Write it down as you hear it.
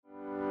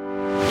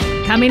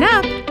Coming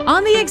up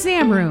on the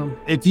exam room.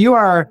 If you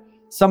are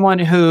someone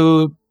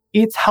who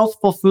eats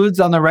healthful foods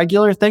on the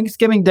regular,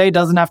 Thanksgiving Day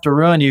doesn't have to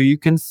ruin you. You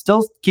can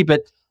still keep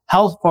it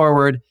health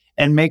forward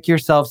and make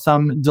yourself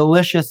some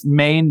delicious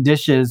main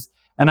dishes.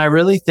 And I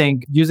really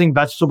think using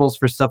vegetables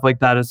for stuff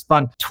like that is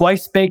fun.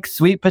 Twice baked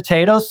sweet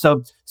potatoes.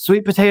 So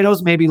sweet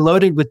potatoes may be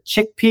loaded with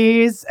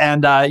chickpeas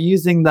and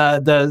using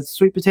the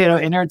sweet potato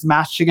innards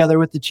mashed together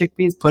with the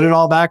chickpeas, put it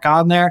all back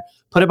on there,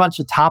 put a bunch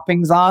of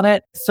toppings on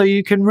it. So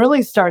you can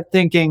really start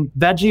thinking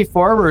veggie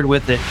forward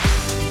with it.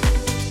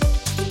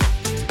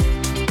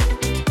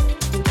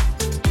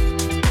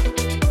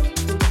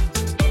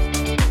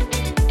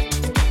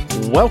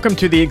 Welcome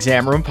to the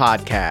Exam Room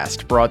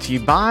Podcast, brought to you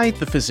by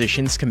the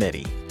Physicians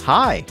Committee.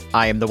 Hi,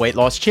 I am the weight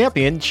loss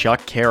champion,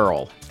 Chuck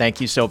Carroll.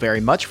 Thank you so very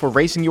much for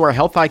raising your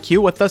health IQ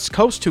with us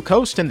coast to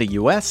coast in the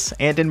U.S.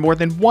 and in more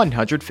than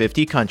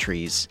 150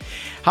 countries.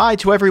 Hi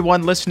to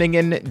everyone listening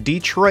in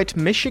Detroit,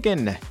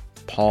 Michigan,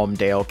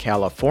 Palmdale,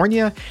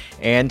 California,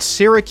 and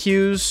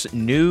Syracuse,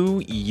 New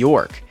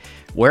York.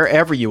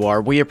 Wherever you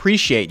are, we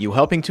appreciate you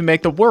helping to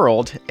make the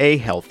world a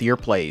healthier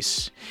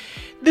place.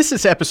 This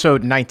is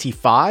episode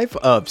 95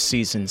 of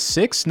season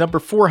 6, number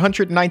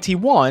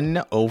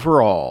 491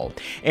 overall.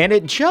 And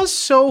it just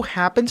so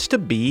happens to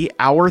be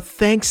our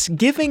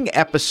Thanksgiving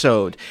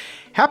episode.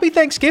 Happy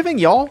Thanksgiving,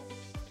 y'all!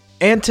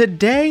 And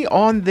today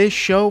on this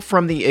show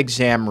from the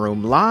Exam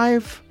Room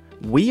Live,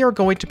 we are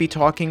going to be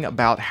talking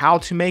about how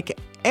to make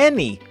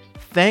any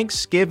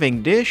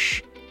Thanksgiving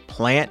dish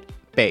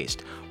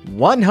plant-based.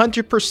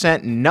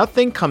 100%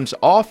 nothing comes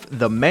off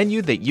the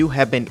menu that you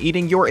have been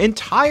eating your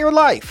entire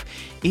life,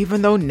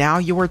 even though now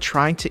you are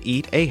trying to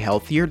eat a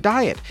healthier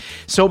diet.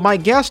 So my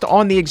guest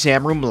on the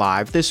Exam Room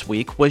Live this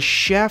week was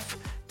Chef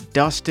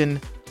Dustin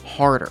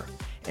Harder.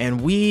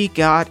 And we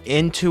got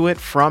into it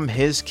from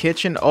his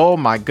kitchen. Oh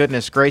my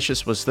goodness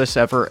gracious, was this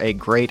ever a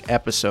great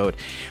episode.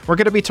 We're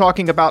going to be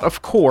talking about,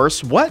 of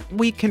course, what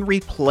we can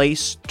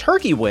replace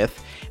turkey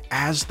with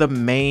as the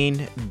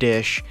main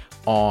dish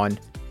on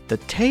the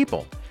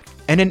table.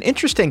 And an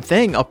interesting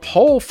thing, a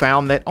poll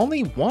found that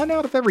only 1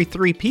 out of every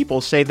 3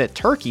 people say that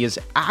turkey is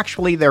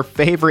actually their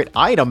favorite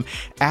item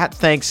at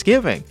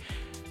Thanksgiving.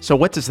 So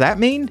what does that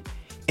mean?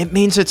 It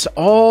means it's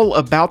all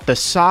about the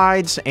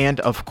sides and,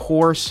 of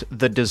course,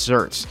 the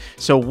desserts.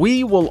 So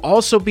we will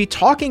also be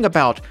talking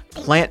about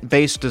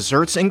plant-based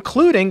desserts,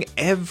 including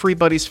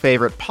everybody's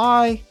favorite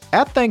pie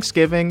at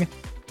Thanksgiving,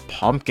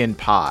 pumpkin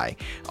pie.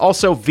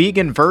 Also,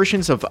 vegan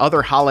versions of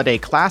other holiday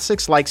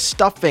classics like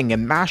stuffing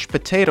and mashed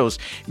potatoes,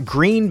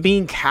 green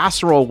bean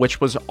casserole, which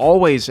was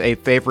always a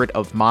favorite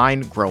of mine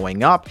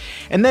growing up,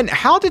 and then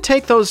how to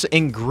take those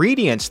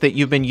ingredients that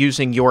you've been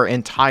using your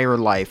entire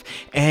life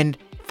and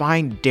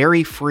find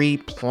dairy-free,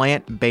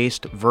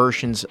 plant-based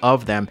versions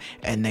of them,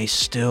 and they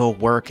still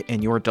work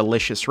in your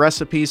delicious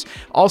recipes.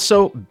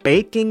 Also,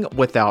 baking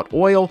without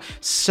oil,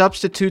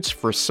 substitutes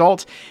for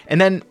salt,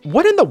 and then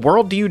what in the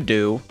world do you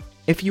do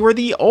if you are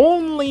the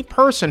only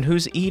person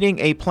who's eating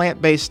a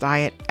plant-based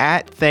diet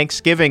at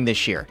Thanksgiving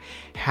this year?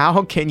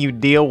 How can you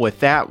deal with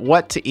that?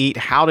 What to eat?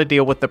 How to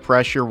deal with the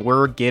pressure?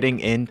 We're getting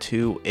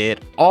into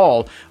it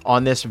all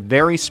on this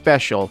very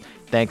special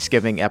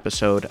Thanksgiving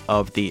episode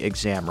of the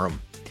Exam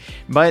Room.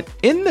 But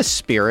in the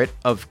spirit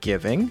of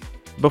giving,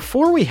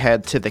 before we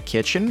head to the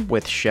kitchen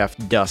with Chef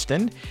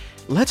Dustin,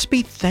 let's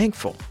be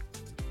thankful.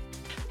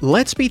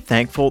 Let's be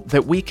thankful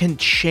that we can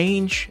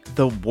change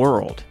the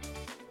world.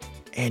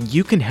 And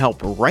you can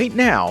help right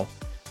now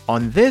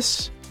on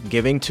this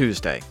Giving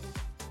Tuesday.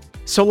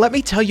 So let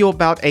me tell you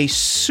about a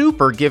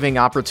super giving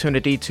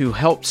opportunity to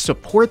help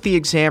support the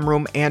Exam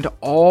Room and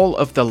all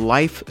of the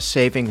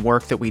life-saving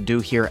work that we do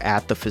here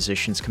at the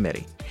Physicians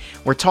Committee.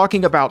 We're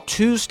talking about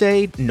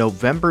Tuesday,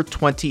 November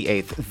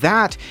 28th.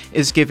 That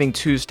is Giving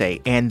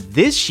Tuesday. And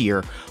this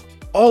year,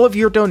 all of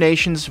your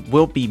donations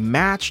will be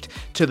matched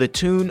to the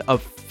tune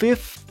of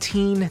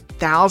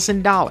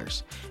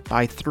 $15,000.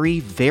 by 3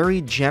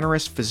 very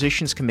generous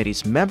Physicians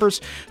Committee's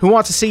members who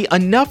want to see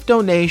enough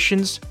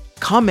donations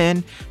come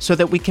in so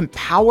that we can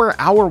power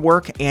our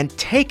work and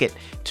take it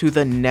to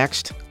the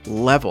next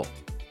level.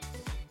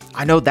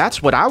 I know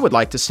that's what I would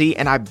like to see,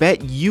 and I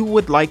bet you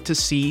would like to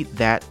see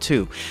that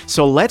too.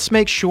 So let's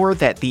make sure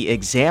that the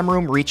Exam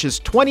Room reaches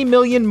 20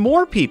 million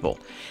more people,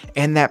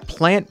 and that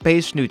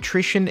plant-based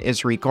nutrition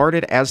is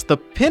regarded as the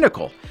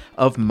pinnacle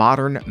of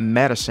modern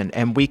medicine,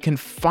 and we can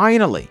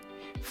finally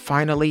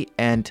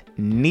end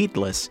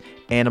needless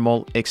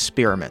animal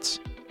experiments.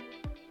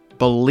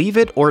 Believe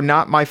it or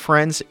not, my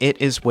friends,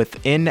 it is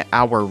within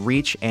our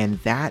reach, and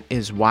that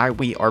is why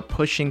we are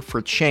pushing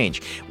for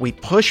change. We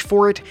push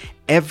for it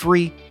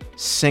every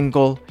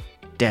single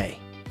day.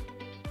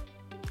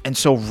 And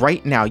so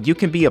right now, you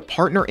can be a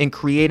partner in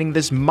creating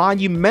this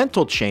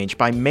monumental change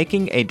by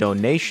making a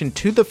donation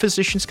to the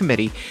Physicians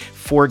Committee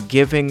for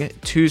Giving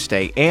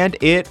Tuesday, and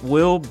it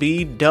will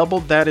be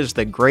doubled. That is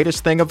the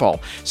greatest thing of all.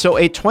 So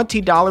a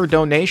 $20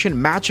 donation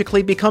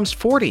magically becomes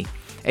 $40.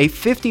 A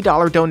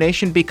 $50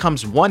 donation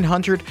becomes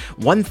 $100,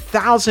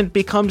 $1,000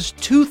 becomes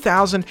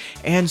 $2,000,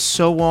 and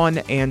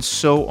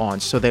so on,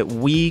 so that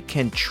we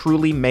can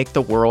truly make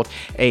the world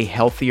a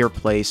healthier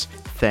place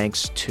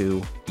thanks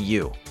to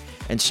you.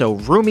 And so,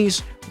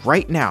 Roomies,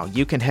 right now,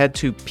 you can head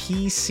to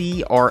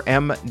pcrm.org/ER.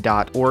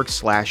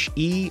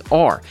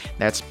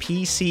 That's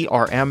pcrm.org/ER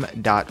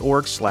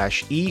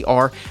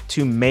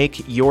to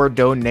make your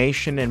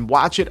donation and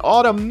watch it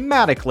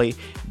automatically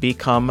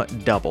become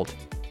doubled.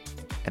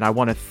 And I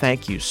want to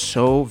thank you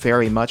so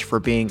very much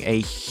for being a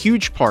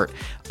huge part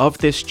of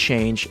this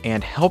change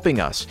and helping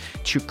us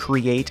to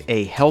create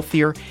a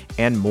healthier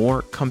and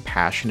more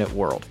compassionate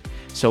world.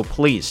 So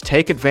please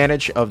take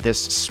advantage of this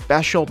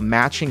special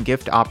matching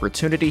gift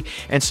opportunity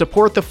and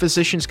support the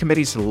Physicians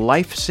Committee's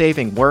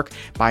life-saving work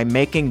by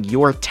making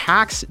your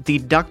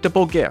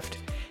tax-deductible gift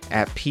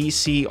at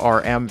pcrm.org/ER.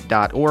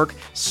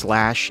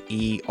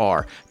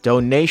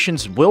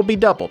 Donations will be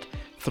doubled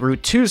through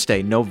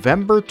Tuesday,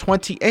 November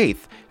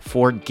 28th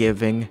for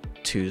Giving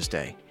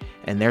Tuesday.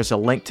 And there's a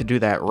link to do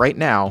that right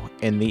now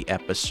in the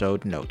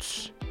episode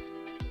notes.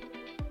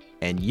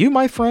 And you,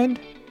 my friend,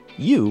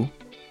 you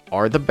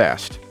are the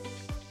best.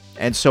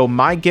 And so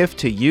my gift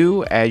to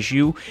you, as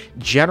you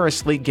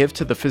generously give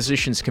to the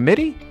Physicians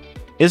Committee,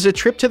 is a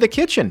trip to the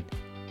kitchen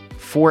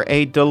for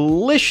a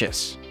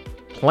delicious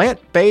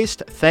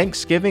plant-based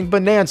Thanksgiving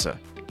bonanza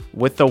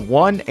with the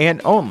one and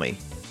only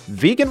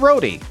vegan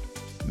roadie,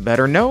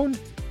 better known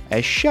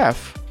as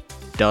Chef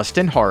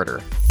Dustin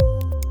Harder.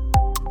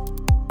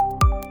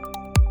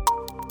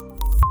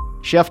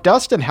 Chef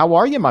Dustin, how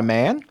are you, my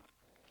man?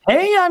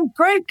 Hey, I'm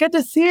great. Good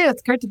to see you.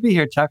 It's great to be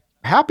here, Chuck.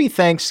 Happy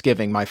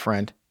Thanksgiving, my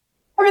friend.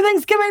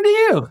 Everything's giving to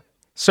you.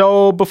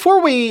 So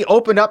before we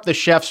open up the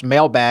chef's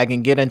mailbag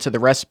and get into the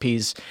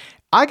recipes,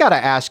 I got to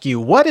ask you,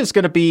 what is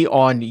going to be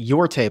on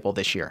your table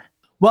this year?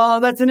 Well,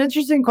 that's an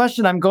interesting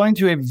question. I'm going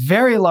to a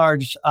very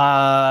large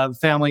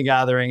family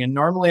gathering, and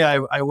normally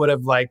I would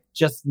have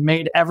just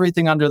made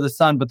everything under the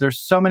sun, but there's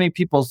so many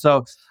people.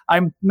 So I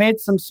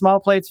made some small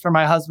plates for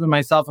my husband,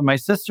 myself, and my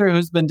sister,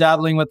 who's been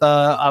dabbling with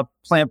a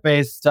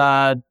plant-based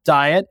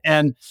diet.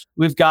 And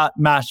we've got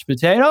mashed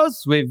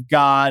potatoes, we've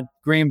got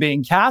green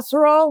bean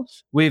casserole,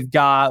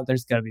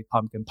 there's going to be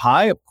pumpkin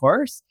pie, of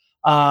course.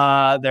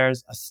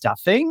 There's a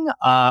stuffing,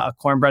 a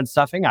cornbread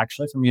stuffing,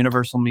 actually from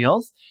Universal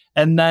Meals,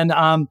 and then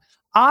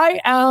I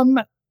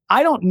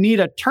don't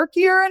need a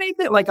turkey or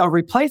anything, like a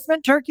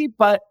replacement turkey,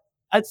 but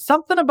it's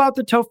something about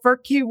the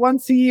tofurkey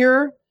once a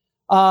year.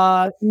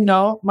 My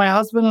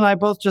husband and I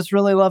both just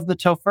really love the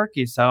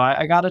tofurkey. So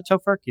I got a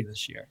tofurkey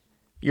this year.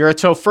 You're a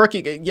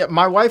tofurkey. Yeah,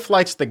 my wife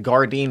likes the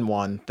Gardein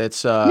one.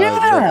 That's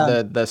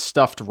the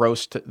stuffed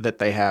roast that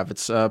they have.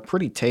 It's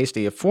pretty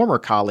tasty. A former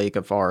colleague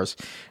of ours,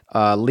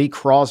 Lee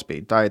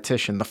Crosby,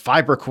 dietitian, the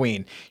Fiber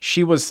Queen.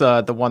 She was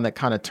the one that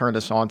kind of turned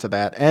us on to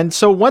that. And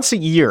so once a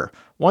year,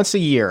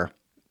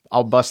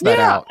 I'll bust that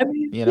out. I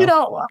mean,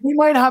 we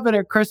might have it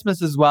at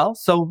Christmas as well.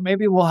 So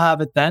maybe we'll have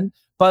it then.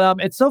 But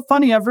it's so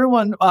funny.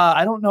 Everyone,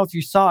 I don't know if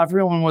you saw,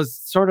 everyone was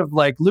sort of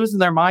like losing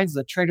their minds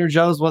that Trader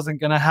Joe's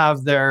wasn't going to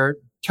have their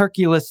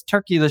turkeyless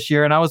turkey this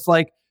year. And I was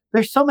like,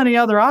 there's so many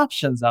other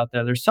options out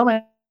there. There's so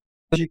many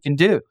things you can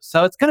do.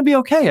 So it's going to be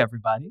okay,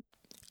 everybody.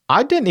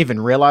 I didn't even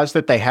realize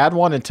that they had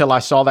one until I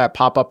saw that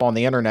pop up on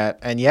the internet.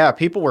 And yeah,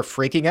 people were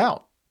freaking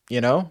out,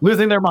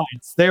 losing their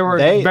minds. They were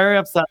very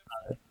upset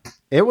about it.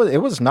 It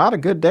was not a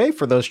good day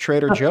for those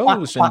Trader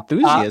Joe's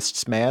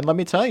enthusiasts, man. Let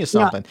me tell you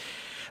something. Yeah.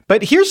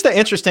 But here's the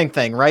interesting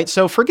thing, right?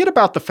 So forget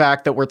about the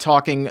fact that we're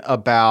talking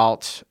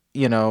about,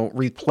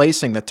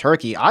 replacing the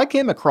turkey. I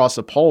came across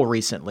a poll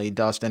recently,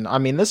 Dustin. I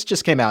mean, this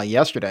just came out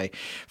yesterday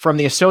from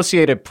the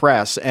Associated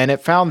Press, and it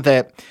found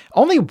that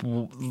only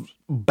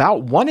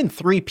about 1 in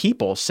 3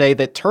 people say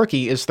that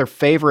turkey is their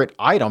favorite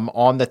item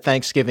on the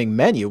Thanksgiving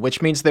menu,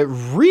 which means that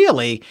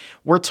really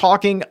we're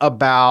talking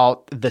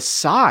about the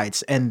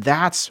sides, and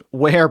that's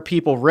where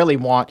people really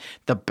want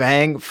the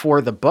bang for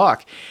the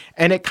buck.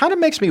 And it kind of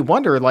makes me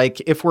wonder,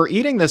 if we're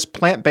eating this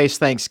plant-based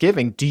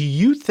Thanksgiving, do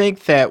you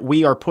think that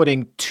we are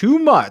putting too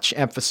much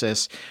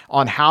emphasis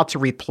on how to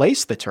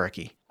replace the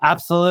turkey?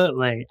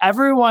 Absolutely.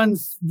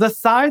 The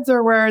sides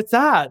are where it's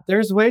at.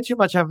 There's way too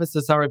much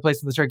emphasis on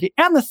replacing the turkey.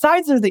 And the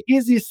sides are the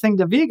easiest thing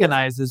to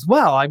veganize as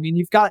well. I mean,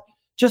 you've got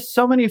just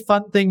so many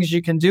fun things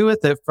you can do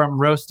with it, from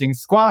roasting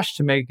squash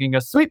to making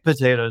a sweet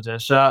potato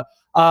dish.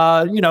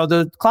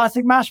 The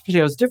classic mashed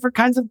potatoes, different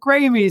kinds of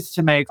gravies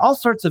to make, all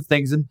sorts of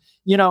things. And,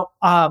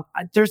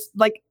 there's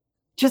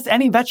just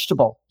any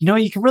vegetable.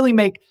 You can really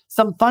make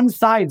some fun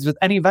sides with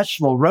any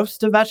vegetable.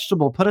 Roast a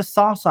vegetable, put a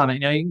sauce on it.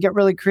 You can get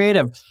really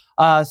creative.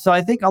 So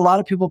I think a lot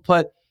of people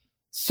put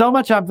so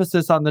much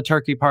emphasis on the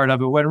turkey part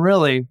of it when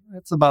really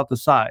it's about the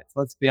sides.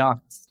 Let's be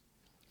honest.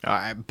 All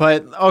right,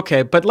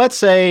 but let's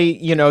say,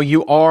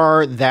 you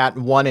are that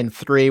 1 in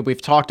 3.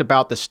 We've talked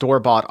about the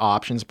store-bought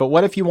options, but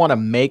what if you want to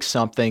make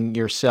something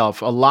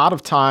yourself? A lot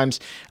of times,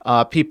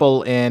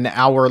 people in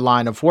our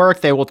line of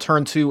work, they will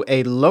turn to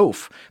a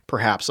loaf,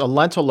 perhaps a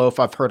lentil loaf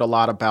I've heard a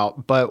lot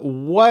about. But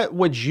what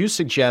would you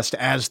suggest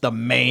as the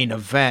main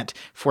event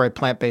for a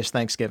plant-based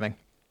Thanksgiving?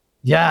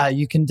 Yeah,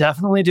 you can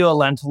definitely do a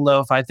lentil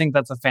loaf. I think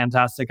that's a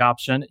fantastic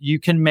option. You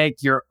can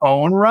make your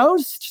own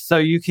roast. So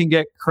you can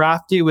get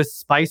crafty with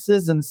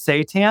spices and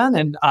seitan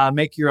and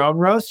make your own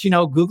roast.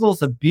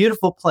 Google's a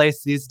beautiful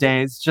place these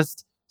days,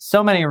 just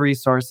so many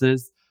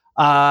resources.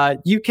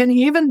 You can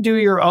even do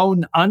your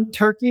own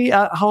unturkey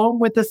at home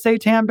with the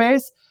seitan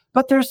base.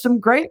 But there's some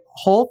great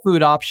whole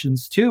food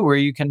options too, where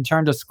you can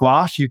turn to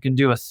squash. You can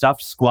do a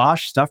stuffed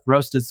squash, stuffed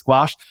roasted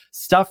squash,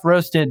 stuffed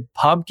roasted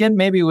pumpkin,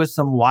 maybe with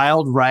some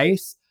wild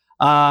rice.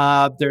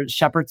 There's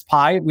shepherd's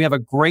pie. We have a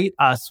great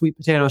sweet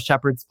potato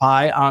shepherd's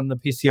pie on the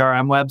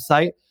PCRM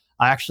website.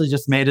 I actually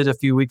just made it a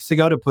few weeks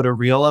ago to put a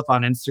reel up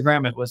on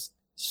Instagram. It was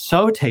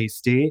so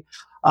tasty.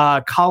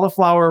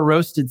 Cauliflower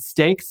roasted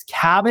steaks,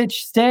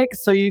 cabbage steak.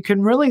 So you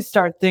can really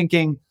start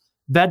thinking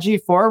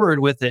veggie forward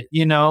with it.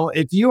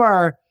 If you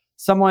are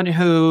someone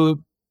who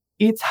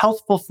eats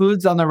healthful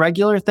foods on the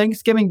regular,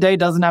 Thanksgiving Day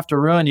doesn't have to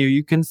ruin you.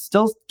 You can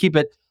still keep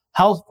it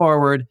health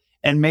forward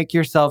and make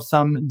yourself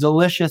some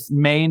delicious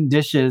main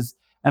dishes.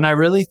 And I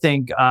really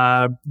think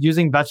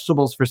using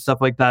vegetables for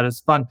stuff like that is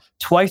fun.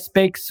 Twice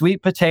baked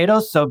sweet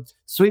potatoes. So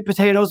sweet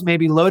potatoes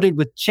maybe loaded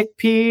with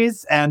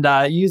chickpeas and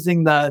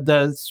using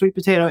the sweet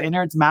potato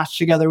innards mashed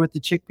together with the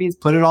chickpeas,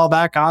 put it all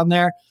back on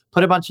there,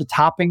 put a bunch of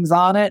toppings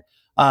on it.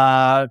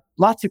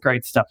 Lots of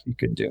great stuff you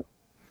can do.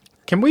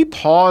 Can we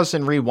pause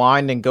and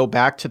rewind and go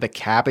back to the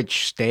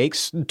cabbage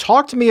steaks?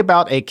 Talk to me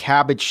about a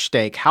cabbage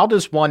steak. How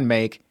does one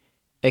make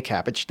a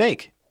cabbage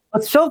steak?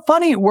 It's so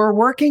funny. We're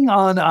working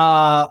on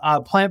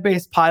a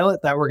plant-based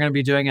pilot that we're going to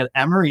be doing at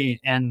Emory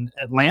in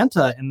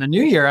Atlanta in the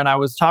new year. And I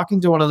was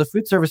talking to one of the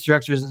food service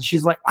directors and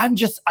she's like,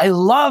 I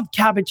love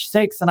cabbage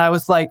steaks. And I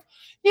was like,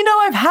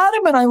 I've had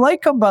them and I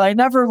like them, but I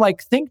never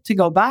think to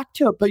go back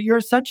to it. But you're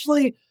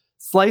essentially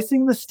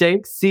slicing the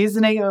steak,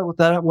 seasoning it with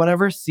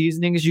whatever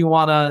seasonings you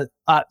want to,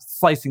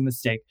 slicing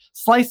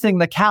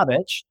the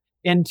cabbage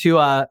into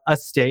a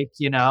steak,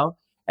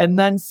 and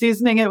then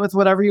seasoning it with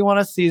whatever you want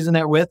to season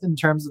it with in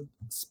terms of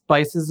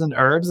spices and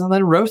herbs, and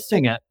then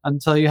roasting it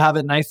until you have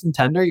it nice and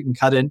tender. You can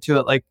cut into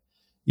it like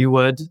you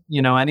would,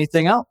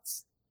 anything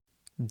else.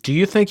 Do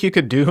you think you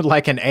could do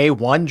like an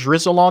A1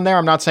 drizzle on there?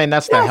 I'm not saying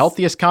that's the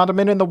healthiest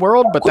condiment in the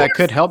world, but that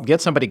could help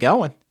get somebody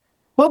going.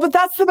 Well, but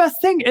that's the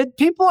best thing.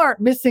 People aren't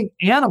missing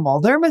animal.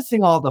 They're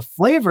missing all the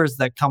flavors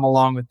that come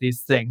along with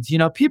these things.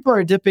 People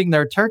are dipping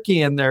their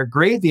turkey in their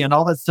gravy and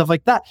all that stuff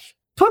like that.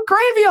 Put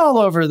gravy all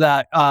over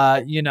that,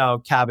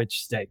 cabbage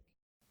steak.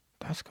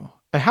 That's cool.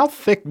 And how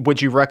thick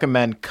would you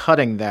recommend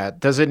cutting that?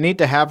 Does it need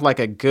to have like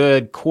a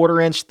good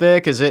 1/4 inch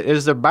thick? Is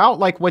it about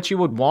like what you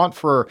would want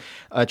for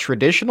a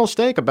traditional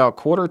steak, about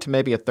 1/4 to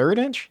maybe a 1/3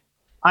 inch?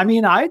 I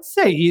mean, I'd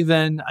say you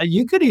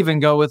could even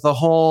go with a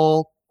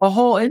whole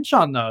inch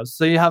on those.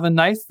 So you have a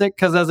nice thick,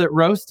 because as it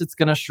roasts, it's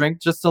going to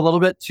shrink just a little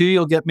bit too.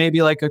 You'll get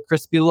maybe like a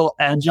crispy little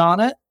edge on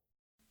it.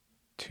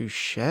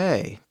 Touche.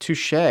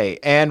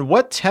 And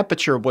what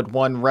temperature would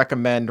one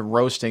recommend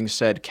roasting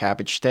said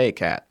cabbage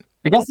steak at?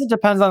 I guess it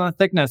depends on the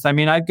thickness. I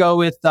mean, I'd go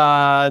with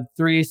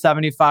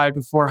 375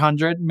 to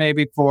 400,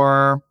 maybe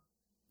for,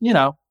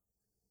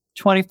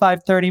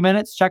 25, 30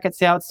 minutes. Check it,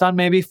 see how it's done.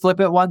 Maybe flip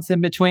it once in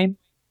between.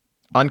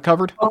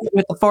 Uncovered? Poke it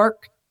with a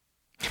fork.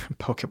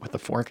 Poke it with a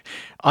fork.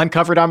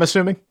 Uncovered, I'm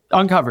assuming?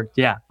 Uncovered,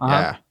 yeah.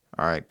 Yeah.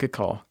 All right, good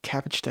call.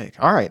 Cabbage steak.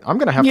 All right, I'm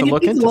gonna have to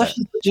look into that.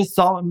 Just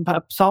salt and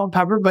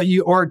pepper,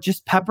 or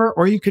just pepper,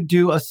 or you could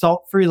do a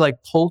salt-free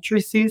poultry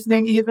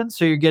seasoning even.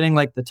 So you're getting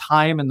the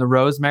thyme and the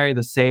rosemary,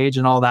 the sage,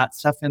 and all that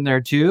stuff in there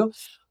too.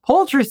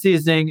 Poultry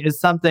seasoning is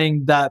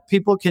something that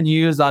people can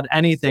use on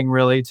anything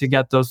really to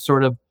get those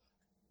sort of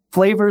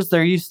flavors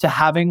they're used to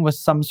having with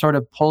some sort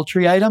of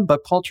poultry item.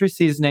 But poultry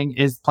seasoning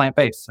is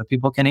plant-based, so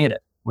people can eat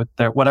it with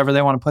their whatever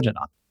they want to put it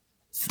on.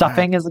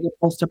 Stuffing is a good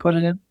place to put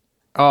it in.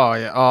 Oh,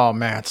 yeah. Oh,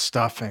 man,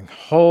 stuffing.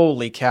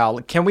 Holy cow.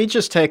 Can we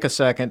just take a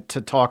second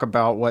to talk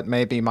about what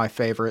may be my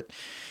favorite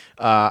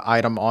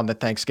item on the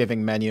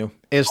Thanksgiving menu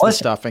is the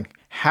stuffing.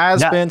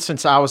 Has been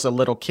since I was a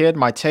little kid.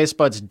 My taste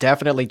buds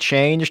definitely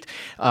changed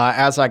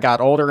as I got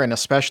older, and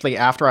especially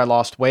after I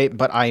lost weight,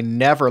 but I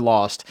never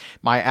lost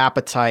my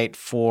appetite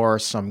for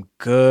some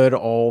good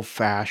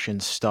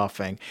old-fashioned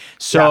stuffing.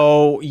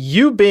 So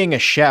you being a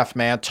chef,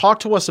 man, talk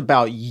to us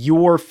about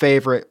your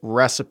favorite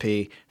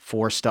recipe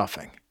for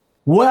stuffing.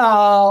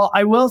 Well,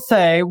 I will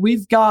say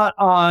we've got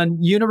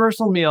on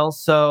Universal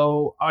Meals.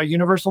 So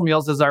Universal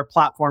Meals is our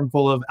platform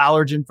full of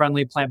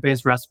allergen-friendly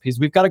plant-based recipes.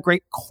 We've got a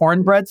great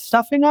cornbread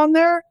stuffing on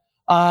there,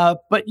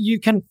 but you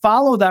can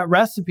follow that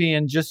recipe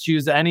and just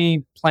use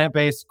any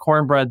plant-based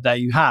cornbread that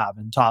you have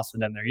and toss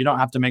it in there. You don't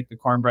have to make the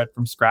cornbread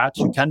from scratch.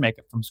 You can make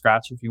it from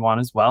scratch if you want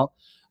as well.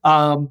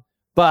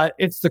 But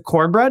it's the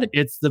cornbread,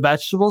 it's the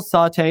vegetables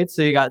sauteed.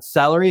 So you got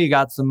celery, you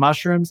got some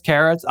mushrooms,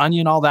 carrots,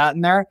 onion, all that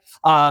in there.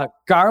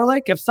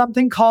 Garlic, if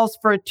something calls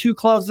for 2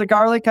 cloves of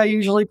garlic, I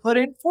usually put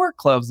in 4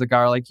 cloves of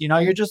garlic.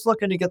 You're just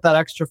looking to get that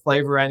extra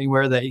flavor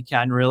anywhere that you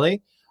can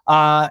really.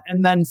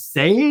 And then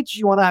sage,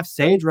 you want to have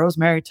sage,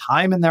 rosemary,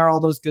 thyme in there, all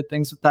those good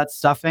things with that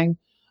stuffing.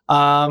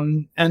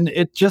 And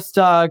it just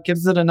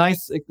gives it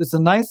it's a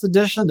nice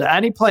addition to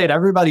any plate.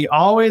 Everybody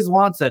always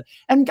wants it.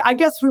 And I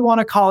guess we want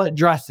to call it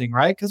dressing,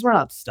 right? Because we're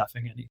not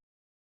stuffing anything.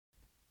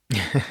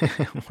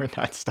 We're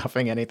not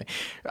stuffing anything.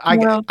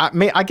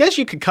 I guess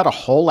you could cut a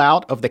hole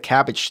out of the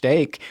cabbage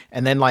steak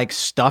and then like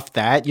stuff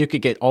that. You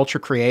could get ultra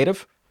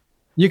creative.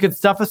 You could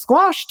stuff a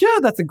squash too.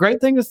 That's a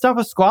great thing to stuff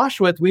a squash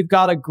with. We've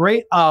got a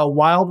great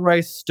wild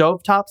rice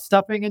stovetop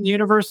stuffing in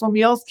Universal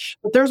Meals,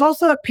 but there's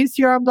also at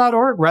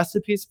PCRM.org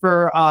recipes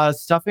for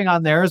stuffing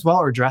on there as well,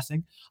 or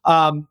dressing.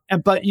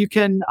 But you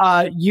can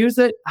use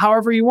it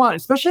however you want,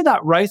 especially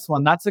that rice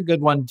one. That's a good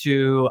one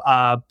to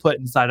put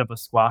inside of a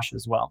squash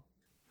as well.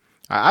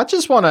 I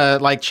just want to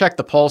like check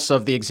the pulse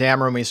of the exam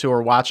roomies who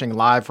are watching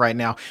live right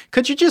now.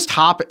 Could you just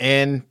hop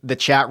in the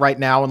chat right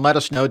now and let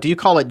us know, do you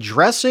call it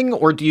dressing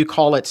or do you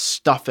call it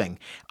stuffing?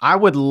 I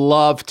would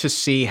love to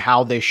see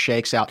how this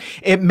shakes out.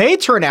 It may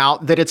turn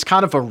out that it's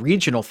kind of a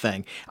regional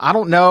thing. I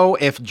don't know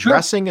if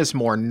dressing is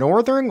more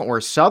northern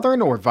or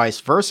southern or vice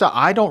versa.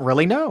 I don't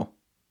really know.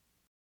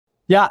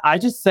 Yeah, I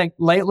just think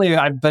lately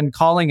I've been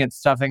calling it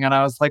stuffing, and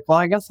I was like, well,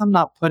 I guess I'm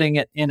not putting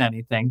it in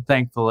anything,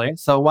 thankfully.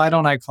 So why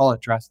don't I call it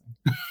dressing?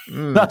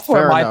 That's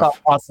where my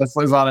thought process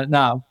is on it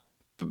now.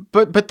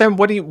 But then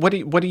what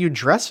are you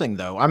dressing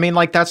though? I mean,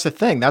 like that's the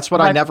thing. That's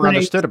what I never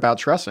understood about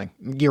dressing.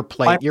 Your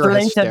plate, you're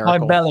hysterical.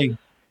 My belly.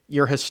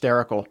 You're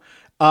hysterical.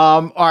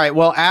 All right.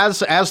 Well, as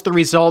the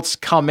results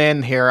come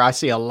in here, I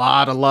see a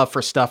lot of love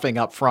for stuffing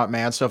up front,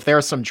 man. So if there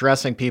are some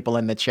dressing people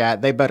in the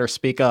chat, they better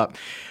speak up.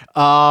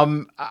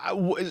 A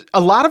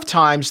lot of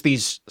times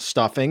these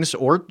stuffings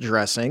or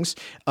dressings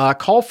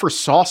call for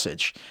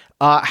sausage.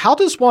 How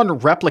does one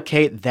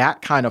replicate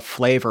that kind of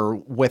flavor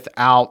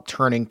without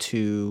turning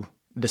to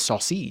the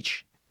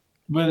sausage?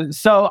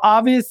 So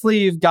obviously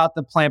you've got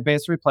the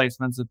plant-based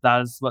replacements if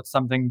that is what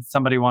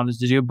somebody wanted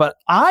to do. But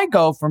I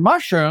go for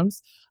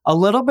mushrooms, a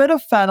little bit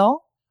of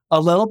fennel, a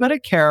little bit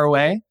of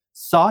caraway,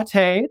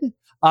 sauteed.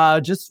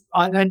 I'm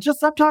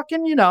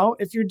talking,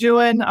 if you're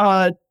doing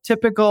a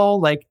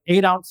typical like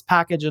 8-ounce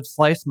package of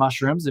sliced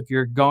mushrooms, if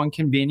you're going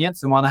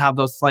convenience and want to have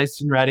those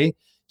sliced and ready,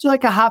 do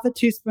like a half a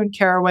teaspoon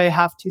caraway,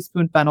 half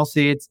teaspoon fennel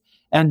seeds,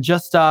 and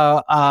just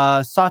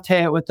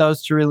saute it with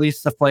those to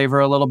release the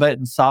flavor a little bit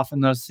and soften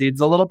those seeds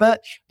a little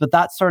bit. But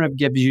that sort of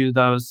gives you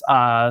those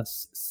a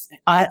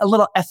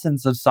little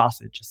essence of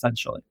sausage,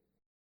 essentially.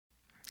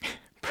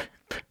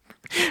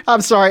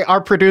 I'm sorry, our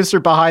producer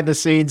behind the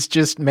scenes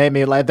just made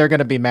me laugh. They're going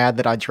to be mad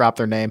that I dropped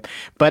their name.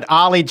 But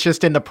Ollie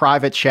just in the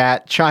private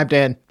chat chimed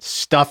in,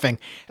 stuffing.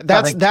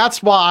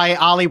 That's why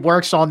Ollie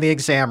works on the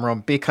exam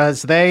room,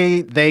 because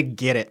they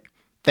get it.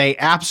 They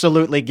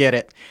absolutely get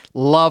it.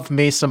 Love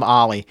me some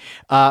Ollie.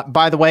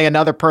 By the way,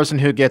 another person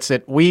who gets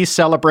it, we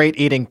celebrate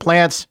eating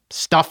plants,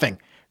 stuffing.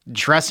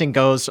 Dressing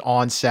goes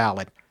on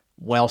salad.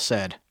 Well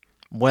said.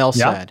 Well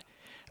said.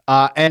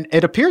 And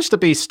it appears to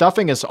be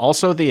stuffing is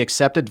also the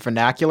accepted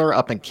vernacular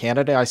up in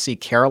Canada. I see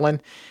Carolyn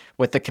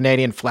with the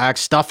Canadian flag,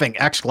 stuffing,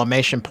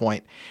 exclamation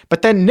point.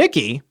 But then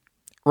Nikki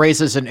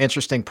raises an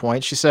interesting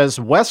point. She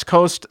says, West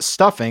Coast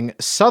stuffing,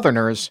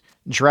 Southerners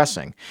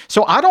dressing.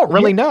 So I don't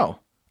really know.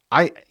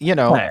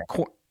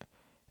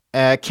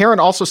 Karen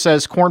also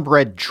says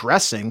cornbread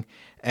dressing,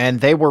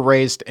 and they were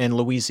raised in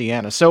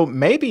Louisiana. So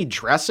maybe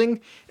dressing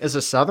is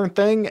a Southern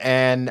thing,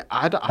 and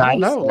I don't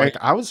know. Like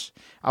I was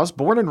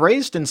born and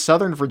raised in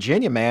Southern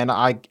Virginia, man.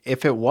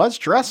 If it was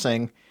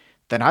dressing,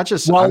 then I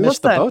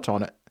missed the boat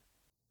on it.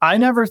 I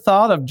never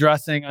thought of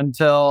dressing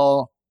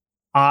until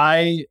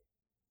I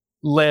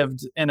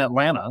lived in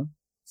Atlanta.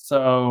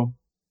 So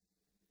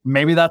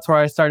maybe that's where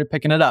I started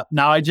picking it up.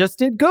 Now I just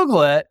did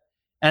Google it,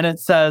 and it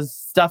says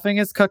stuffing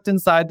is cooked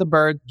inside the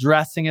bird,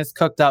 dressing is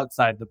cooked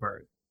outside the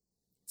bird.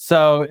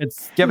 So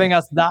it's giving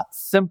us that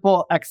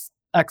simple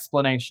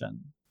explanation.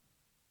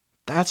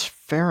 That's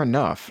fair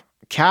enough.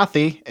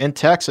 Kathy in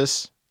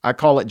Texas, I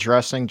call it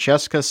dressing.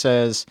 Jessica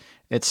says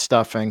it's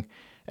stuffing.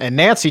 And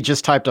Nancy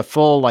just typed a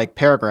full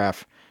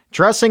paragraph.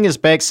 Dressing is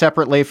baked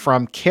separately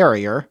from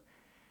carrier.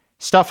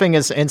 Stuffing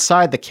is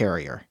inside the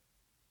carrier,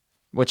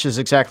 which is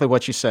exactly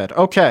what you said.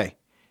 Okay.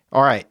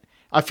 All right.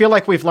 I feel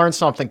like we've learned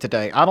something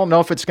today. I don't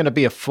know if it's going to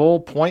be a full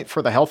point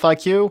for the health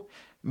IQ,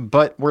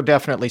 but we're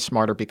definitely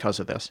smarter because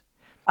of this.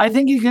 I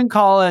think you can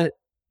call it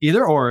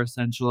either or,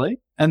 essentially.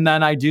 And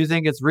then I do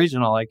think it's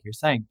regional, like you're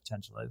saying,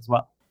 potentially as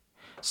well.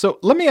 So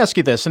let me ask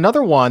you this.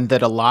 Another one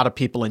that a lot of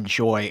people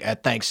enjoy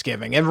at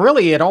Thanksgiving, and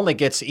really it only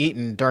gets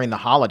eaten during the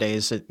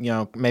holidays,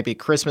 maybe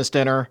Christmas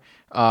dinner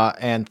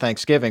and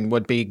Thanksgiving,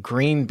 would be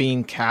green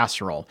bean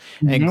casserole.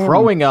 And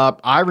growing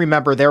up, I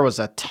remember there was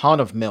a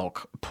ton of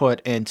milk put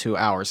into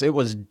ours. It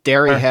was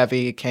dairy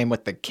heavy. It came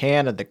with the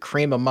can of the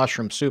cream of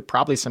mushroom soup,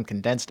 probably some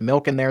condensed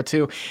milk in there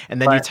too. And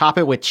then you top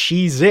it with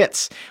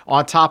Cheez-Its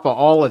on top of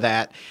all of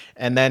that,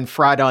 and then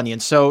fried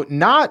onions. So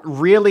not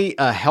really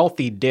a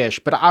healthy dish,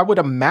 but I would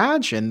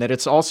imagine that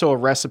it's also a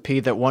recipe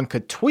that one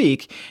could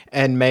tweak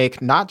and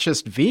make not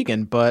just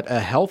vegan, but a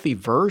healthy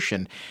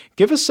version.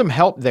 Give us some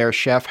help there,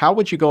 Chef. How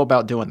would you go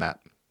about doing that?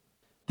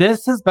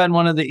 This has been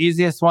one of the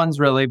easiest ones,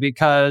 really,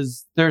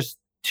 because there's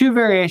two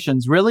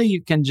variations. Really,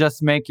 you can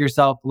just make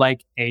yourself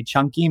like a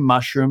chunky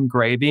mushroom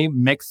gravy,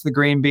 mix the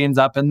green beans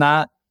up in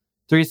that,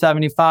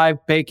 375,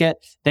 bake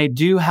it. They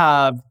do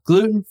have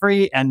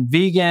gluten-free and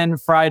vegan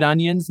fried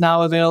onions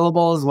now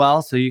available as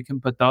well. So you can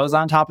put those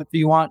on top if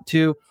you want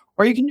to,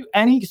 or you can do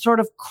any sort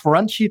of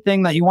crunchy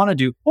thing that you want to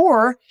do.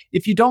 Or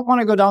if you don't want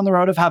to go down the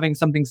road of having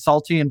something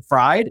salty and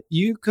fried,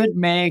 you could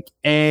make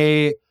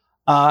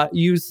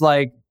use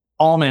like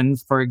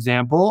almonds, for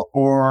example,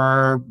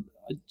 or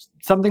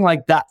something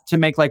like that to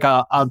make like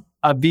a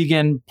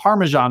vegan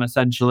Parmesan,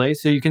 essentially.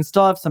 So you can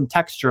still have some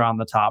texture on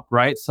the top,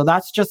 right? So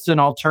that's just an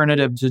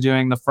alternative to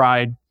doing the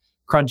fried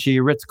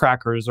crunchy Ritz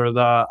crackers or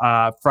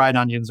the fried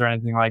onions or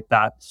anything like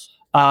that.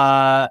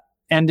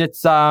 And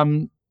it's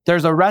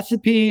there's a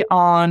recipe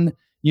on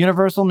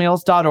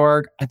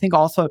universalmeals.org. I think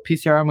also at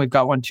PCRM, we've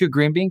got one too,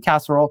 green bean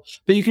casserole.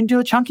 But you can do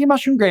a chunky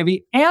mushroom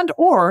gravy,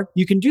 or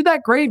you can do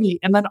that gravy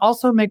and then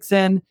also mix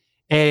in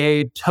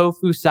a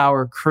tofu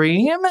sour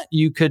cream.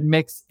 You could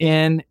mix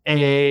in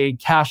a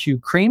cashew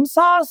cream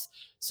sauce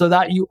so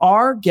that you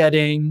are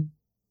getting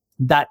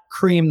that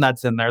cream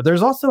that's in there.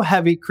 There's also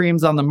heavy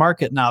creams on the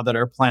market now that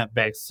are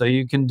plant-based. So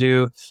you can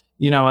do,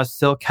 a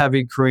silk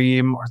heavy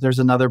cream, or there's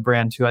another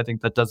brand too, I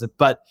think, that does it.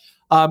 But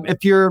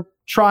if you're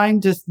trying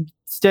to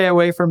stay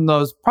away from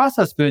those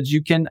processed foods,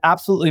 you can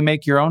absolutely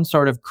make your own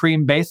sort of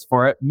cream base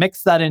for it,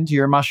 mix that into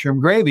your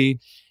mushroom gravy,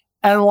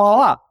 and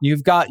voila,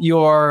 you've got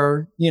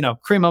your,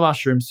 cream of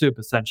mushroom soup,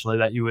 essentially,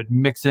 that you would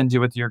mix into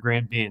with your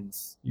green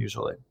beans,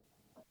 usually.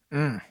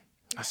 That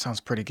sounds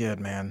pretty good,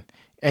 man.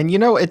 And,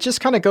 it just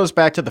kind of goes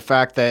back to the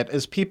fact that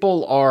as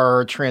people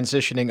are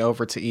transitioning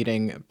over to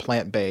eating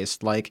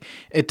plant-based, like,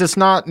 it does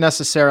not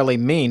necessarily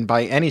mean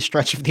by any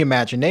stretch of the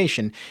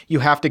imagination you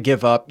have to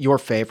give up your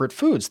favorite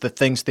foods, the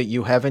things that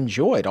you have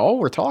enjoyed. All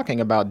we're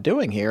talking about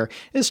doing here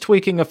is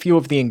tweaking a few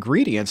of the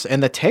ingredients,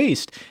 and the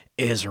taste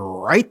is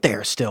right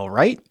there still,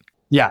 right?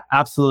 Yeah,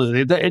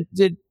 absolutely.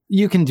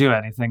 You can do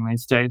anything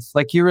these days.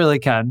 Like, you really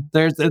can.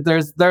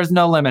 There's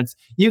no limits.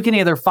 You can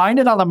either find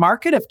it on the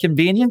market if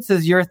convenience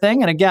is your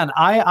thing. And again,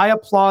 I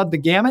applaud the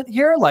gamut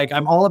here. Like,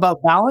 I'm all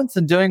about balance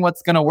and doing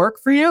what's going to work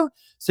for you.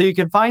 So you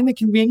can find the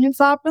convenience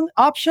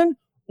option,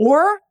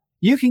 or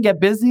you can get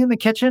busy in the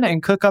kitchen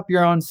and cook up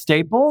your own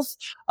staples.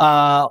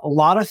 A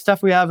lot of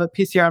stuff we have at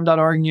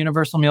PCRM.org and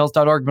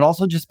universalmeals.org, but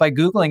also just by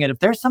Googling it. If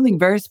there's something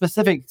very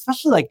specific,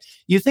 especially like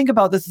you think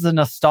about this as a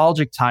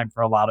nostalgic time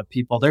for a lot of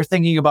people, they're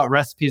thinking about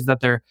recipes that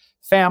their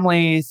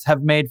families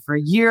have made for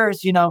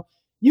years.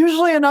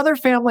 Usually another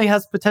family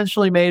has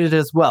potentially made it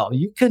as well.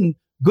 You can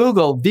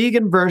Google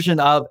vegan version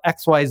of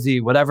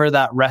XYZ, whatever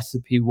that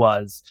recipe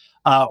was.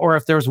 Or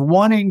if there's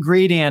one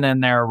ingredient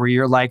in there where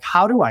you're like,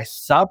 how do I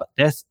sub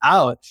this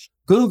out?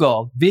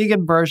 Google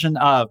vegan version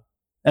of,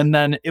 and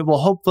then it will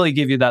hopefully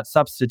give you that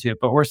substitute.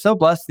 But we're so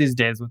blessed these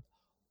days with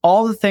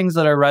all the things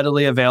that are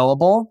readily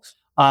available,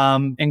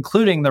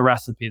 including the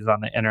recipes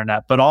on the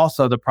internet, but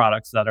also the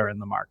products that are in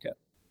the market.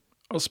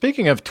 Well,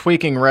 speaking of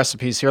tweaking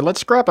recipes here,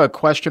 let's grab a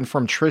question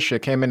from Trisha.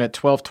 Came in at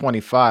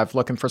 1225,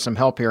 looking for some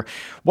help here.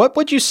 What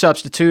would you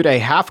substitute a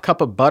half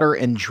cup of butter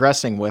and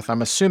dressing with?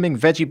 I'm assuming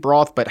veggie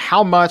broth, but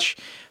how much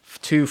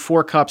to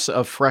 4 cups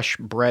of fresh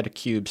bread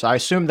cubes? I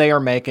assume they are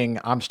making,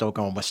 I'm still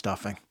going with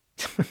stuffing.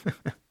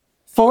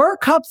 4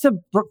 cups of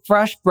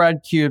fresh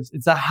bread cubes.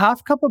 It's a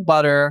half cup of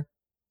butter.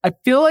 I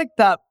feel like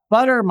that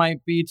butter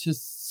might be to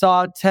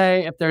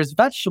saute if there's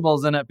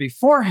vegetables in it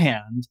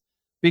beforehand,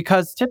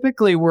 because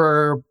typically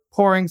we're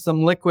pouring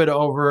some liquid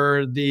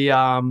over the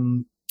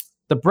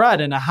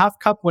bread, and a half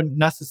cup wouldn't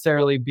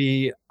necessarily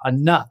be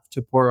enough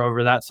to pour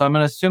over that. So I'm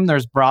going to assume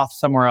there's broth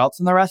somewhere else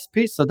in the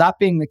recipe. So that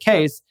being the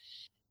case,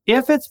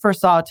 if it's for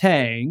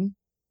sauteing,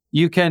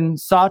 you can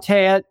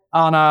saute it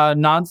on a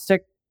nonstick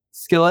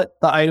skillet,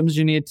 the items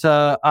you need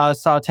to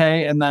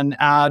saute, and then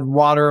add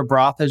water or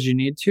broth as you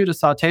need to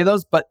saute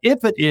those. But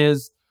if it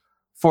is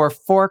for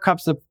 4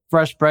 cups of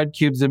fresh bread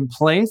cubes in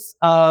place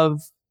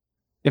of,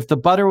 if the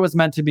butter was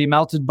meant to be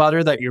melted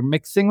butter that you're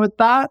mixing with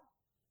that,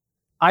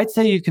 I'd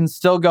say you can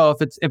still go,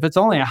 if it's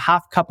only a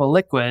half cup of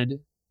liquid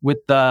with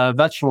the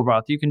vegetable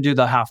broth, you can do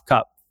the half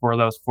cup for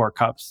those 4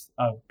 cups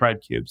of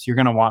bread cubes. You're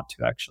going to want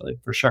to, actually,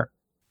 for sure.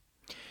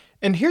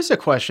 And here's a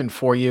question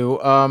for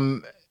you.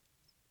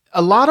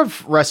 A lot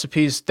of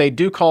recipes, they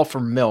do call for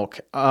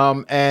milk.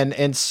 And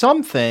in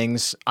some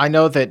things, I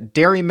know that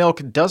dairy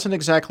milk doesn't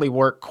exactly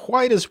work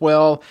quite as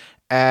well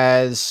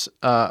as,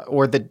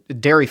 or the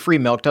dairy-free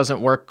milk doesn't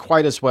work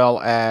quite as well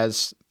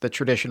as the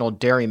traditional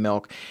dairy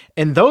milk.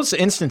 In those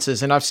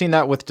instances, and I've seen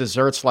that with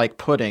desserts like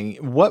pudding,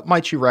 what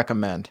might you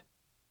recommend?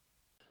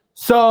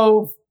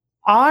 So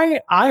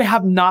I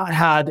have not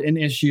had an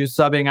issue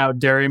subbing out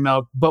dairy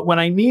milk, but when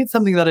I need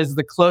something that is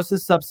the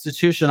closest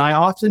substitution, I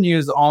often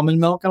use almond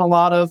milk in a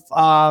lot of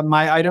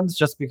my items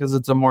just because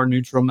it's a more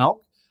neutral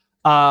milk.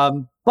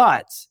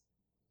 But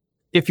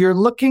if you're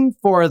looking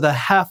for the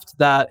heft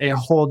that a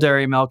whole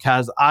dairy milk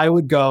has, I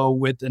would go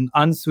with an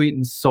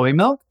unsweetened soy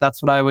milk.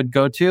 That's what I would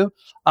go to.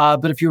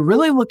 But if you're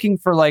really looking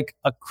for like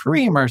a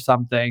cream or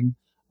something,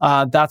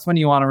 that's when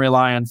you want to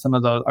rely on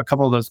a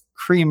couple of those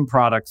cream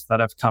products that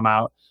have come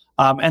out.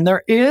 And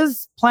there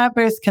is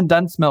plant-based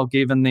condensed milk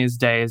even these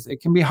days.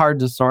 It can be hard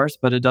to source,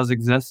 but it does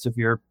exist if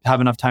you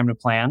have enough time to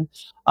plan.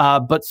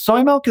 But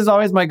soy milk is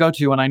always my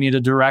go-to when I need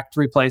a direct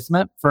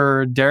replacement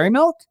for dairy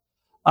milk.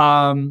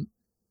 I'm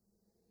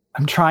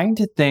trying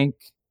to think.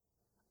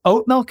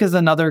 Oat milk is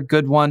another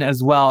good one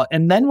as well.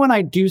 And then when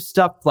I do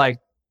stuff like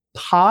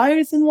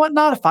pies and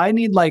whatnot, if I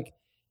need like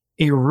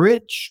a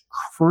rich,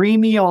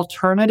 creamy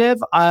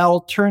alternative, I'll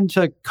turn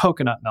to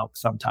coconut milk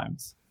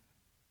sometimes.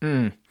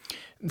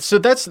 So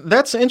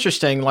that's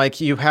interesting.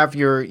 Like you have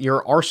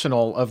your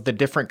arsenal of the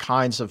different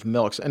kinds of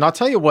milks. And I'll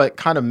tell you what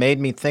kind of made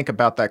me think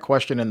about that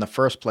question in the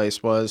first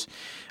place was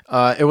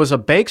it was a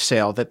bake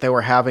sale that they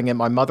were having at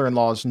my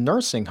mother-in-law's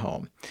nursing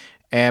home.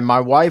 And my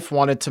wife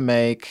wanted to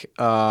make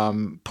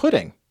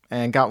pudding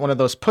and got one of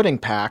those pudding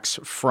packs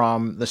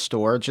from the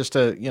store just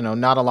to,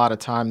 not a lot of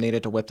time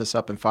needed to whip this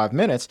up in 5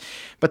 minutes.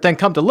 But then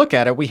come to look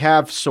at it, we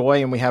have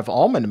soy and we have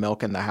almond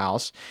milk in the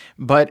house.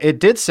 But it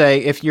did say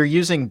if you're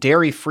using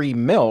dairy-free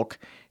milk,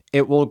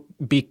 it won't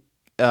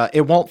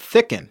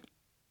thicken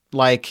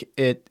like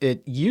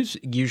it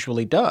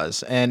usually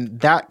does. And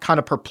that kind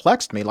of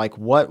perplexed me. Like,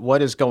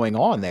 what is going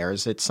on there?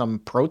 Is it some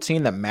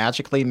protein that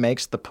magically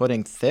makes the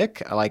pudding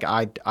thick? Like,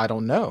 I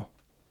don't know.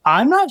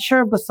 I'm not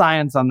sure of the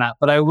science on that,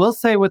 but I will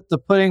say with the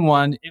pudding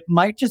one, it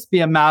might just be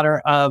a matter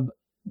of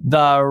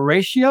the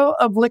ratio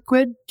of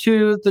liquid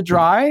to the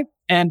dry.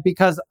 And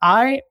because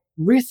I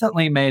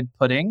recently made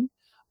pudding,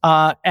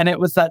 and it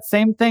was that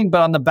same thing, but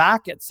on the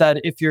back it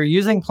said, if you're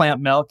using plant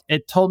milk,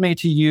 it told me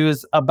to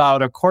use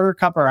about a quarter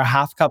cup or a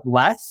half cup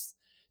less.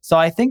 So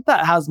I think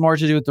that has more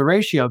to do with the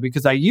ratio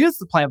because I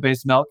used the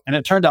plant-based milk and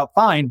it turned out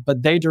fine,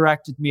 but they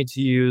directed me to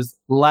use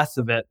less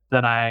of it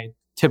than I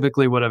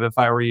typically would have if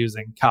I were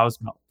using cow's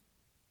milk.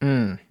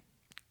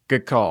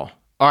 Good call.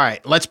 All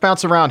right, let's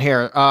bounce around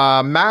here.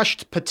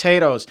 Mashed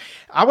potatoes.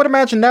 I would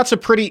imagine that's a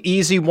pretty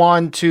easy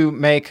one to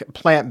make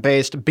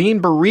plant-based.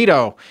 Bean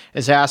Burrito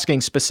is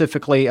asking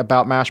specifically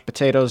about mashed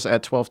potatoes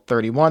at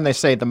 12:31. They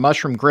say the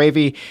mushroom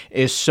gravy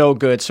is so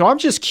good. So I'm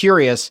just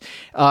curious,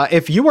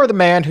 if you are the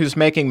man who's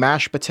making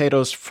mashed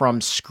potatoes from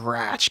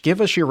scratch,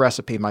 give us your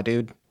recipe, my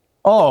dude.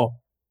 Oh,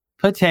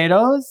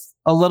 potatoes,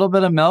 a little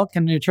bit of milk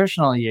and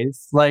nutritional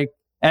yeast,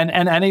 and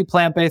any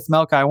plant-based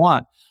milk I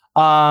want.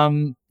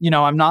 I'm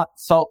not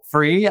salt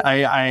free.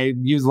 I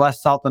use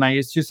less salt than I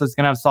used to, so it's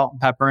gonna have salt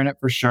and pepper in it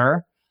for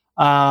sure.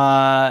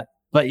 But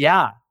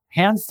yeah,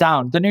 hands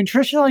down, the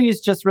nutritional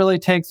yeast just really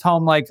takes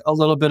home like a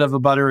little bit of a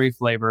buttery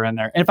flavor in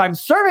there. And if I'm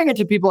serving it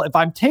to people, if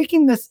I'm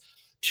taking this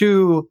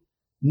to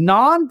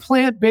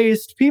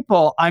non-plant-based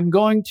people, I'm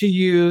going to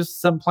use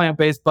some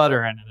plant-based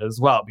butter in it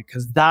as well,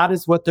 because that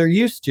is what they're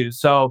used to.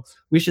 So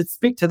we should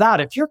speak to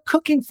that. If you're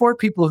cooking for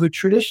people who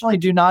traditionally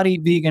do not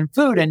eat vegan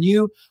food and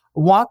you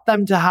want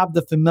them to have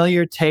the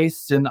familiar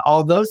taste and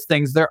all those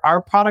things, there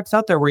are products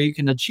out there where you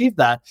can achieve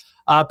that.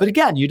 But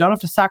again, you don't have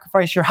to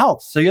sacrifice your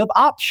health. So you have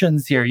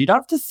options here. You don't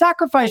have to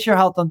sacrifice your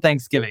health on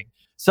Thanksgiving.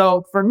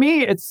 So for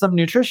me, it's some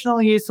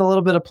nutritional yeast, a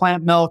little bit of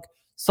plant milk,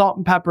 salt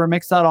and pepper,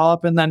 mix that all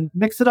up, and then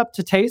mix it up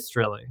to taste,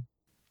 really.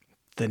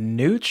 The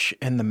nooch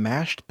and the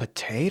mashed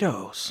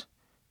potatoes.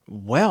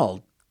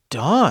 Well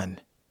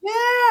done.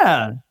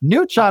 Yeah.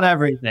 Nooch on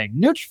everything.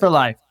 Nooch for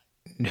life.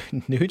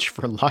 Nooch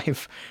for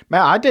life.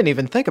 Man, I didn't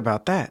even think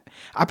about that.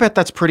 I bet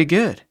that's pretty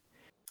good.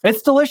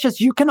 It's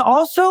delicious. You can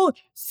also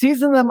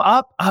season them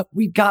up.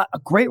 We've got a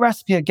great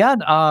recipe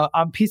again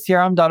on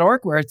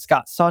pcrm.org where it's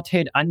got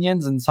sauteed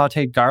onions and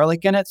sauteed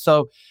garlic in it.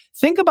 So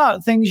think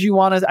about things you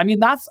want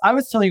to, I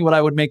was telling you what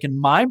I would make in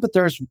mine, but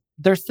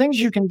there's things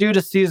you can do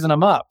to season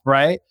them up,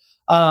 right?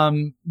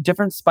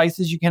 Different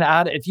spices you can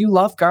add. If you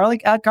love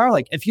garlic, add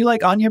garlic. If you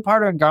like onion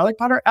powder and garlic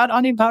powder, add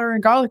onion powder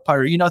and garlic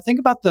powder. Think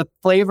about the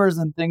flavors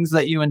and things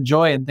that you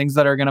enjoy and things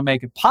that are going to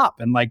make it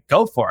pop and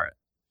go for it.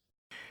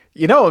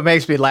 What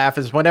makes me laugh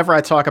is whenever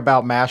I talk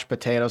about mashed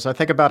potatoes, I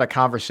think about a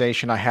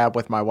conversation I had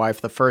with my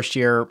wife the first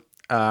year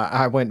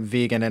I went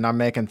vegan and I'm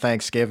making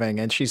Thanksgiving.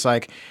 And she's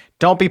like,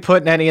 don't be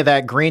putting any of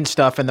that green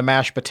stuff in the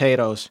mashed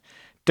potatoes.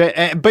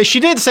 But she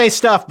did say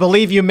stuff,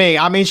 believe you me.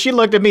 She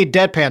looked at me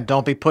deadpan,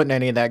 don't be putting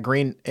any of that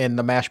green in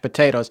the mashed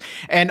potatoes.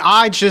 And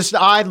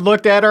I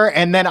looked at her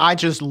and then I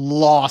just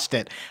lost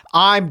it.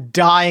 I'm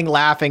dying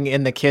laughing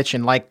in the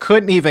kitchen,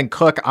 couldn't even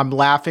cook. I'm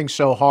laughing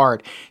so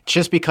hard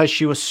just because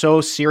she was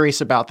so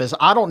serious about this.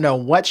 I don't know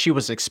what she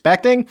was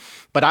expecting,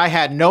 but I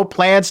had no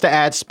plans to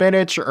add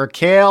spinach or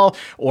kale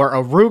or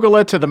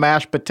arugula to the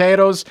mashed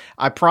potatoes.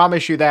 I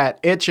promise you that.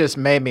 It just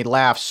made me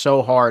laugh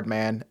so hard,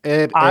 man.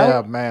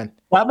 Man.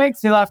 That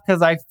makes me laugh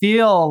because I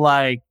feel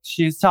like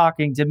she's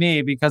talking to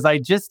me because I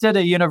just did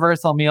a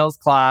Universal Meals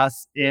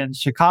class in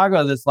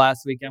Chicago this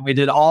last weekend. We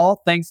did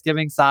all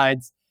Thanksgiving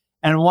sides,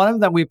 and one of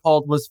them we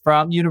pulled was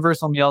from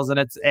Universal Meals, and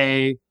it's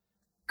a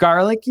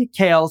garlicky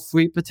kale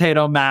sweet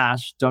potato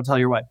mash. Don't tell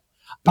your wife.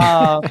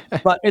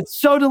 But it's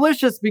so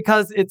delicious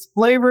because it's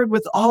flavored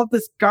with all of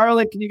this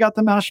garlic, and you got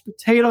the mashed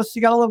potatoes. So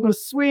you got a little bit of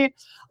sweet,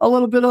 a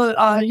little bit of,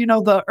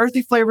 the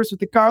earthy flavors with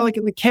the garlic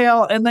and the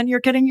kale, and then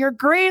you're getting your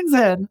greens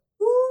in.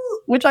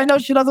 which I know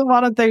she doesn't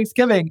want on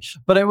Thanksgiving,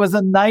 but it was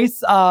a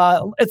nice,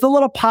 it's a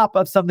little pop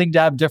of something to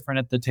have different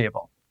at the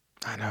table.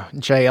 I know.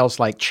 JL's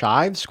like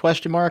chives,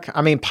 question mark.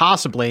 I mean,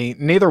 possibly.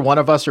 Neither one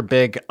of us are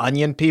big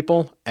onion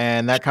people,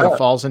 and that kind of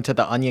falls into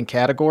the onion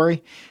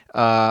category.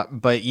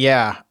 But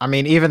yeah, I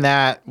mean, even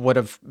that would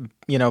have,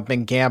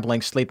 been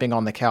gambling, sleeping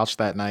on the couch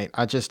that night.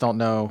 I just don't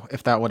know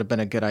if that would have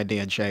been a good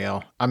idea,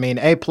 JL. I mean,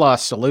 A+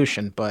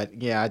 solution,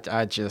 but yeah,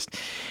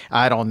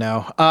 I don't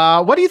know.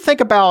 What do you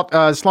think about,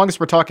 as long as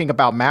we're talking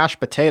about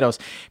mashed potatoes,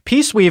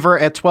 Peace Weaver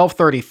at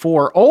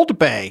 1234, Old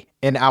Bay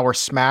in our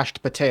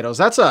smashed potatoes.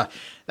 That's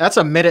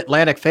a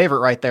Mid-Atlantic favorite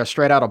right there,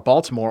 straight out of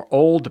Baltimore,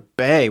 Old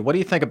Bay. What do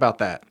you think about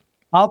that?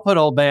 I'll put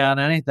Old Bay on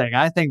anything.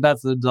 I think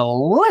that's a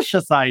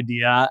delicious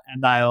idea,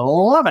 and I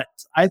love it.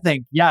 I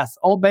think, yes,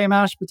 Old Bay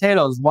mashed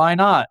potatoes. Why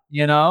not?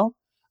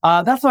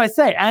 That's what I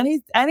say.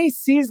 Any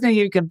seasoning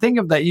you can think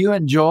of that you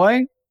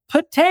enjoy,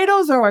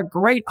 potatoes are a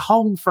great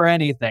home for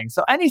anything.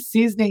 So any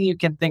seasoning you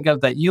can think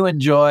of that you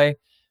enjoy,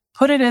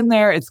 put it in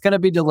there. It's going to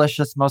be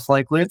delicious. Most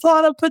likely, it's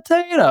on a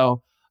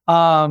potato.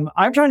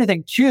 I'm trying to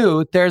think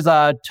too. There's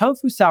a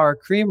tofu sour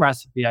cream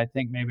recipe, I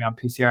think maybe on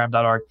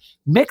pcrm.org.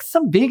 Mix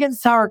some vegan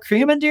sour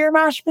cream into your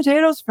mashed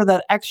potatoes for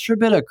that extra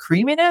bit of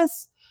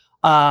creaminess.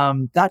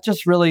 That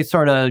just really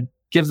sort of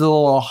gives a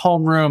little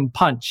homeroom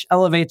punch,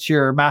 elevates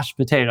your mashed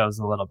potatoes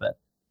a little bit.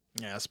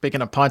 Yeah,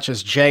 speaking of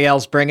punches,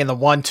 JL's bringing the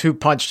 1-2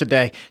 punch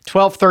today.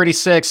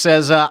 1236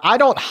 says, I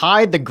don't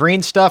hide the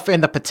green stuff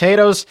in the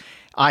potatoes.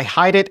 I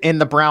hide it in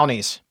the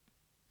brownies.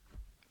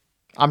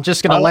 I'm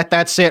just going to let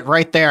that sit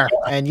right there,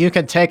 and you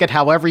can take it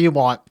however you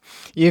want.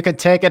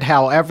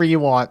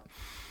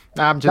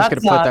 I'm just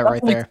going to put that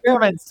right there.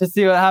 Experiments to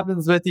see what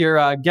happens with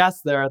your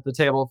guests there at the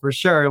table for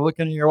sure.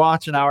 Looking at your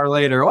watch an hour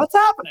later. What's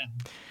happening?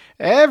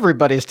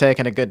 Everybody's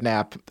taking a good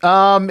nap.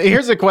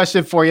 Here's a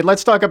question for you.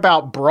 Let's talk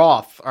about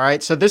broth. All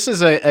right. So this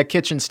is a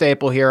kitchen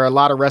staple here. A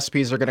lot of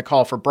recipes are going to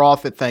call for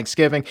broth at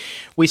Thanksgiving.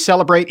 We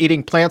celebrate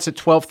eating plants at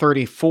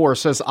 1234.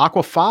 Says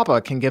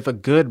aquafaba can give a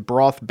good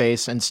broth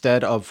base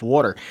instead of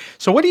water.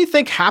 So what do you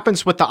think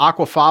happens with the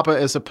aquafaba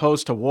as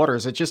opposed to water?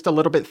 Is it just a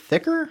little bit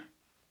thicker?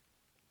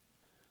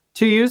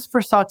 To use for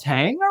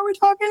sauteing, are we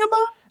talking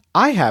about?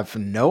 I have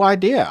no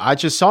idea. I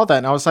just saw that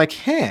and I was like,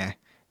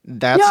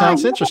 that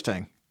sounds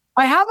interesting.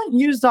 I haven't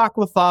used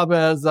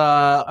aquafaba as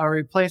a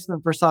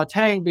replacement for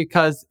sauteing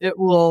because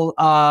it'll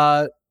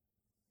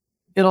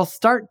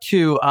start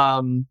to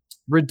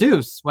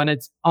reduce when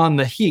it's on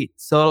the heat.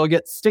 So it'll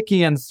get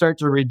sticky and start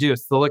to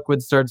reduce. The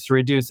liquid starts to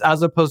reduce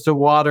as opposed to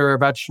water or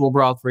vegetable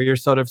broth where you're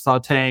sort of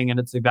sauteing and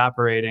it's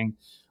evaporating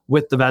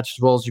with the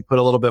vegetables. You put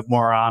a little bit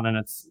more on and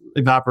it's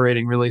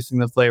evaporating, releasing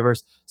the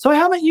flavors. So I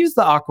haven't used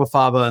the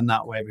aquafaba in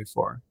that way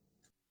before.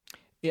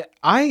 Yeah,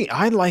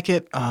 I like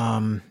it.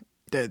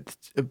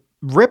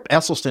 Rip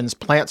Esselstyn's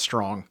Plant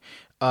Strong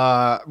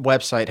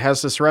website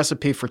has this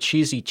recipe for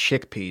cheesy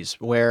chickpeas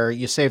where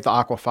you save the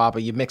aquafaba,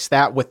 you mix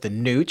that with the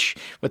nooch,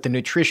 with the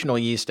nutritional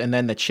yeast, and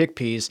then the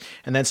chickpeas,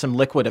 and then some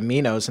liquid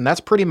aminos, and that's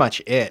pretty much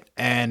it.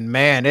 And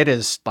man, it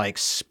is like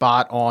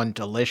spot on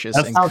delicious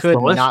and could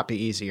not be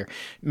easier.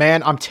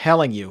 Man, I'm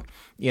telling you,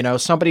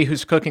 somebody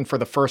who's cooking for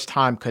the first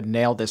time could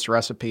nail this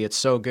recipe. It's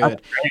so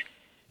good.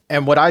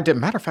 And what I did,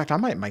 matter of fact, I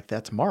might make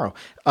that tomorrow.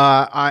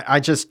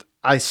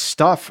 I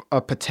stuff a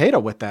potato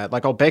with that.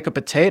 Like I'll bake a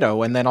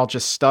potato and then I'll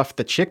just stuff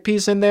the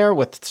chickpeas in there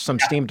with some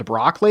steamed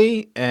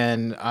broccoli.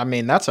 And I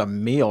mean, that's a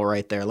meal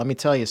right there. Let me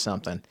tell you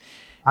something.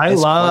 I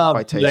love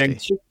putting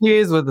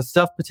chickpeas with the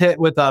stuffed potato,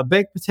 with a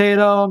baked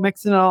potato,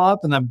 mixing it all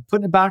up and then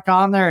putting it back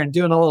on there and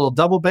doing a little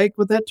double bake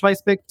with it.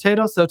 Twice baked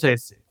potato. So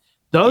tasty.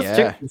 Those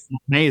chickpeas are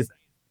amazing.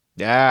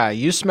 Yeah,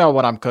 you smell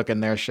what I'm cooking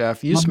there,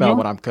 chef. You smell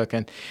what I'm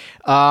cooking.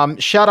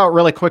 Shout out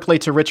really quickly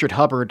to Richard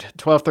Hubbard.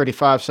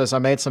 1235 says, I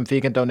made some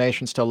vegan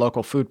donations to a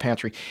local food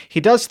pantry.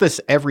 He does this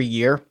every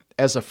year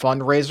as a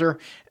fundraiser,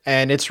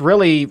 and it's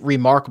really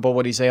remarkable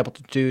what he's able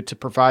to do to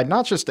provide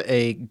not just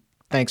a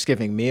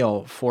Thanksgiving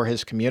meal for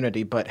his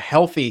community, but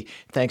healthy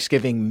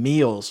Thanksgiving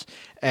meals.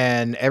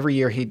 And every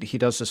year he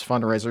does this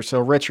fundraiser. So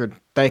Richard,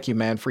 thank you,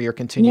 man, for your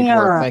continued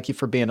work. Thank you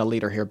for being a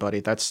leader here,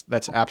 buddy. That's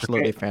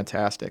absolutely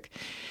fantastic.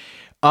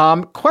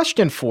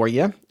 Question for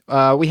you.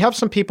 We have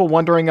some people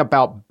wondering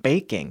about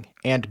baking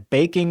and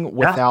baking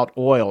without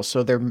oil.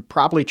 So they're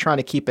probably trying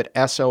to keep it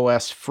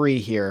SOS free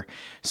here.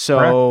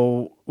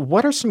 So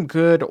what are some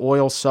good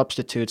oil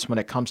substitutes when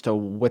it comes to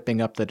whipping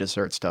up the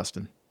desserts,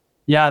 Dustin?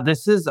 Yeah,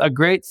 this is a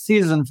great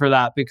season for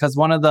that because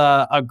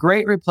a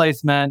great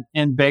replacement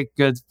in baked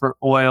goods for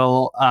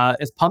oil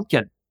is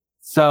pumpkin.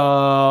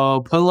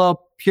 So put a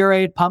little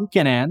pureed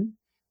pumpkin in.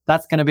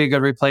 That's going to be a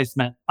good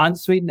replacement.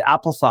 Unsweetened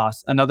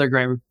applesauce, another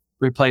great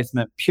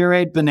replacement.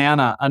 Pureed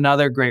banana,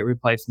 another great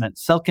replacement.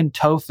 Silken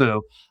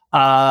tofu,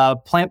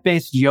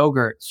 plant-based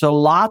yogurt. So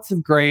lots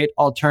of great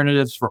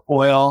alternatives for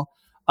oil.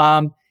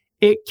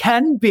 It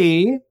can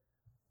be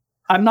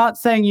I'm not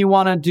saying you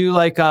want to do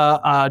like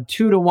a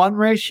 2-to-1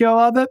 ratio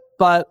of it,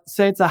 but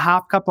say it's a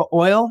half cup of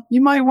oil,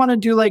 you might want to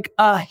do like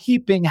a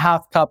heaping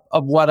half cup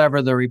of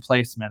whatever the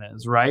replacement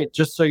is, right?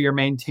 Just so you're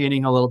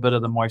maintaining a little bit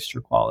of the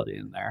moisture quality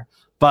in there.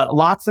 But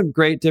lots of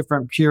great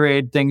different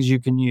pureed things you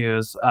can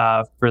use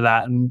for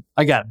that. And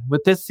again,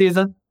 with this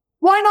season,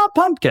 why not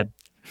pumpkin?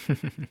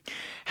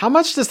 How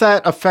much does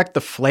that affect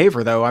the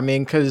flavor, though? I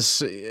mean,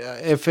 because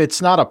if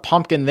it's not a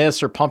pumpkin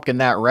this or pumpkin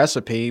that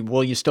recipe,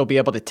 will you still be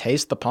able to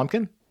taste the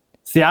pumpkin?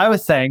 See, I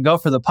was saying go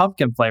for the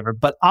pumpkin flavor.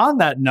 But on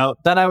that note,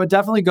 then I would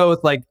definitely go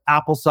with like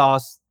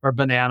applesauce or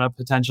banana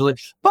potentially.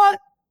 But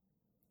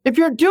if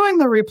you're doing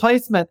the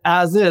replacement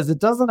as is, it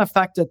doesn't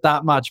affect it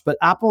that much. But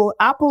apple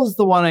is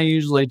the one I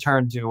usually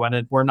turn to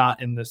when we're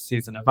not in this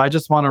season. If I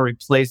just want to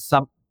replace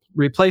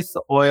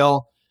the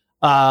oil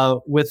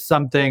with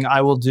something,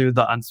 I will do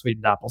the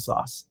unsweetened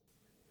applesauce.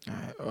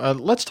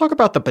 Let's talk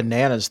about the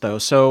bananas, though.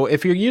 So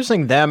if you're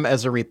using them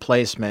as a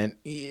replacement,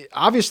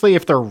 obviously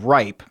if they're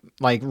ripe,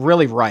 like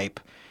really ripe,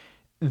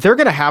 they're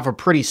going to have a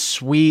pretty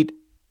sweet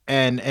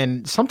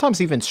and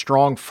sometimes even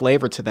strong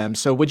flavor to them.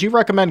 So would you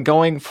recommend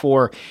going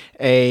for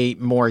a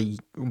more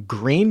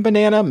green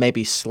banana,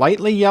 maybe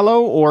slightly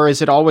yellow, or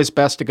is it always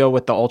best to go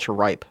with the ultra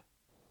ripe?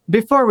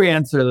 Before we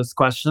answer this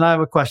question, I have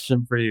a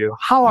question for you.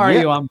 How are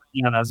you on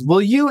bananas?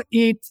 Will you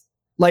eat,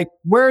 like,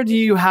 where's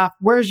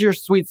your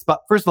sweet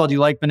spot? First of all, do you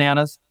like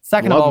bananas?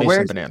 Second of all,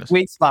 where's your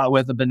sweet spot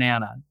with a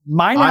banana?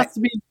 Mine has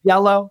to be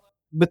yellow,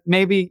 but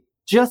maybe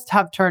just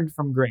have turned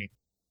from green.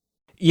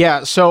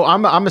 Yeah, so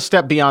I'm a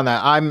step beyond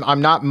that.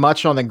 I'm not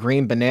much on the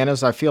green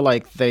bananas. I feel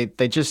like they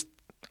just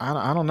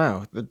I don't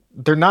know.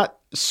 They're not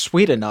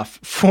sweet enough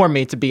for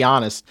me, to be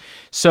honest.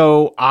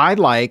 So I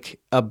like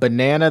a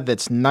banana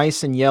that's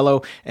nice and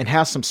yellow and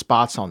has some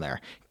spots on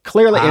there.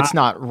 Clearly, it's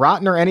not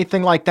rotten or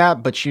anything like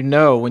that, but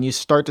when you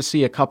start to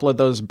see a couple of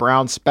those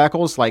brown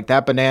speckles, like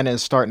that banana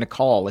is starting to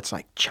call. It's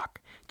like,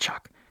 Chuck,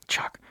 Chuck,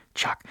 Chuck,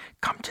 Chuck,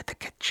 come to the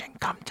kitchen,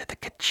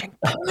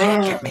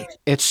 get me.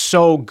 It's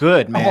so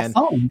good, man.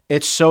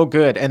 It's so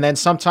good. And then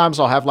sometimes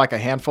I'll have like a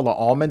handful of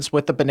almonds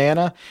with the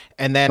banana,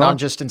 and then I'm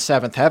just in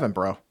seventh heaven,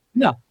 bro.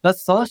 No,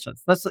 that's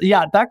delicious.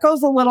 That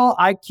goes a little,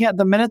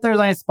 the minute there's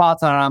any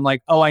spots on it, I'm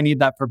like, oh, I need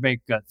that for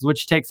baked goods,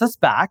 which takes us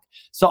back.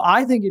 So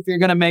I think if you're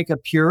going to make a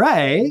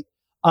puree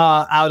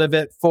out of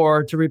it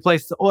to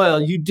replace the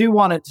oil, you do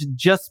want it to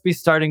just be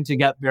starting to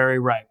get very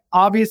ripe.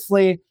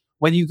 Obviously,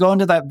 when you go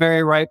into that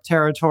very ripe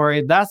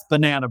territory, that's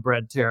banana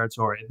bread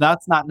territory.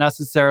 That's not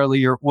necessarily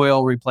your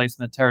oil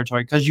replacement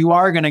territory, because you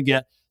are going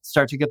to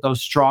start to get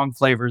those strong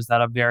flavors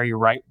that a very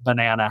ripe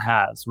banana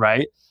has,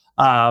 right?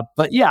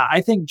 But yeah,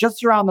 I think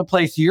just around the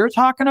place you're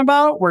talking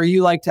about, where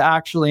you like to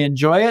actually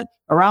enjoy it,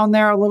 around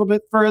there a little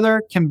bit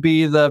further can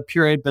be the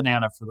pureed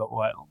banana for the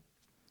oil.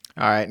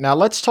 All right, now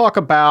let's talk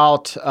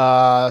about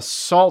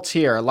salt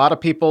here. A lot of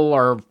people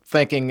are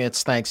thinking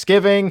it's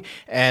Thanksgiving,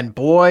 and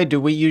boy, do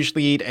we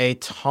usually eat a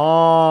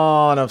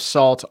ton of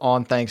salt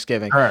on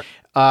Thanksgiving. Sure.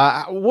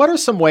 What are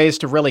some ways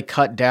to really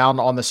cut down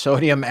on the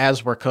sodium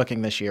as we're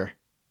cooking this year?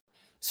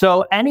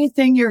 So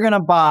anything you're going to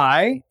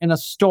buy in a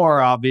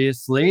store,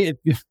 obviously,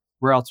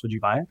 where else would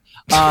you buy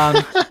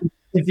it?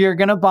 If you're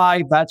going to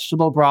buy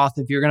vegetable broth,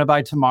 if you're going to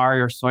buy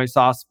tamari or soy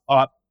sauce,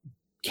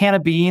 can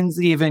of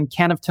beans, even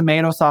can of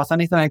tomato sauce,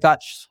 anything like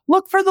that,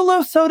 look for the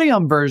low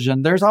sodium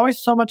version. There's always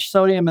so much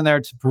sodium in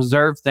there to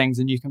preserve things,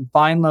 and you can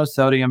find low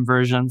sodium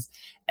versions.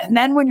 And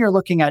then when you're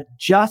looking at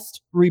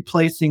just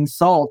replacing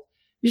salt,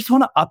 you just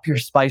want to up your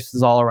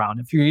spices all around.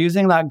 If you're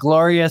using that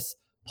glorious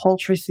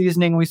poultry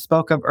seasoning we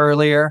spoke of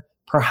earlier,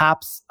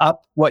 perhaps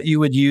up what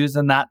you would use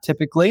in that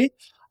typically.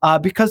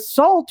 Because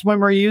salt, when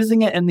we're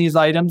using it in these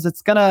items,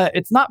 it's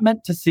not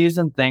meant to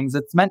season things.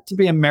 It's meant to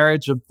be a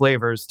marriage of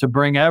flavors, to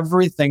bring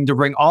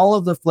all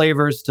of the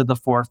flavors to the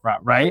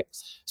forefront, right?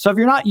 So if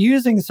you're not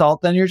using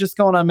salt, then you're just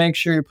going to make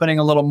sure you're putting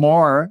a little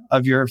more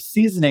of your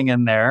seasoning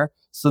in there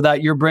so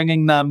that you're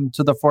bringing them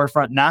to the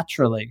forefront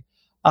naturally.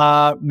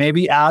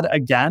 Maybe add,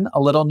 again,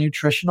 a little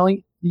nutritional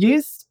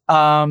yeast,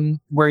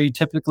 where you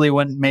typically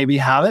wouldn't maybe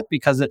have it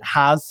because it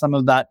has some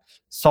of that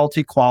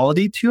salty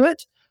quality to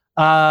it.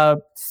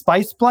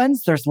 Spice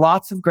blends. There's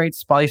lots of great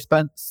spice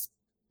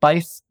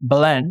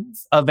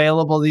blends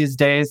available these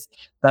days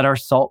that are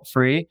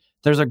salt-free.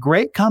 There's a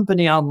great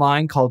company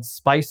online called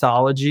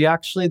Spiceology,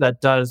 actually,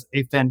 that does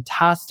a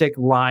fantastic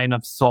line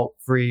of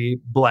salt-free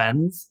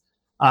blends.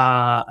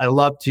 I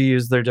love to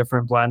use their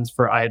different blends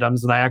for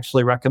items, and I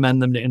actually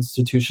recommend them to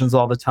institutions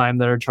all the time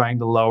that are trying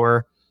to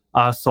lower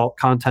salt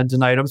content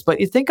in items. But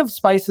you think of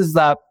spices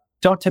that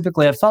don't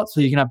typically have salt, so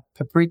you can have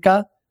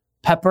paprika,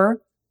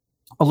 pepper,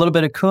 a little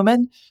bit of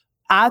cumin.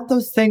 Add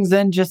those things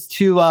in just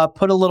to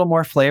put a little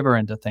more flavor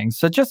into things.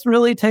 So just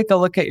really take a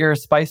look at your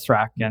spice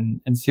rack and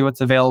see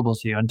what's available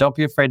to you. And don't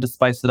be afraid to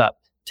spice it up.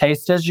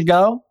 Taste as you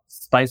go,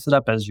 spice it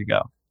up as you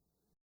go.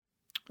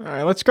 All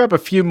right, let's grab a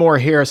few more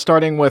here,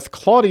 starting with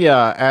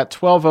Claudia at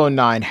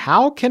 1209.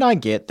 How can I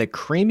get the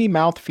creamy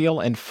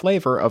mouthfeel and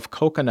flavor of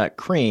coconut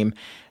cream?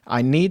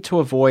 I need to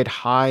avoid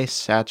high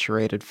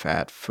saturated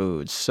fat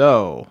foods.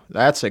 So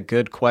that's a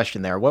good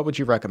question there. What would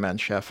you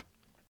recommend, Chef?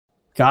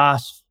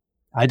 Gosh,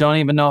 I don't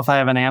even know if I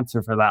have an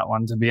answer for that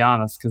one, to be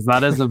honest, because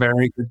that is a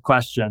very good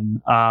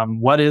question.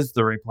 What is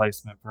the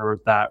replacement for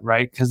that,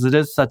 right? Because it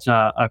is such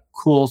a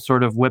cool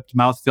sort of whipped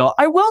mouthfeel.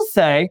 I will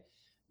say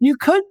you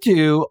could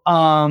do,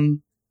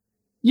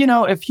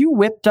 if you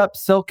whipped up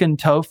silken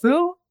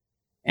tofu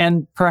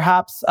and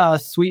perhaps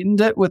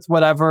sweetened it with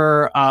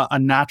whatever a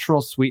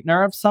natural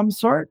sweetener of some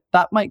sort,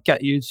 that might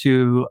get you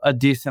to a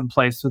decent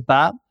place with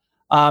that.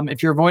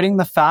 If you're avoiding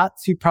the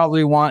fats, you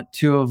probably want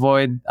to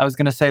avoid, I was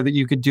going to say that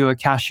you could do a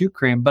cashew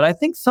cream, but I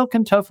think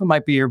silken tofu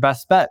might be your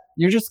best bet.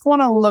 You're just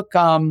going to look,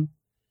 I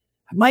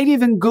might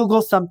even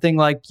Google something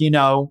like,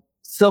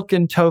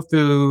 silken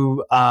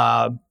tofu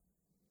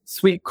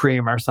sweet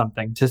cream or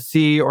something to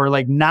see, or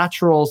like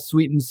natural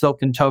sweetened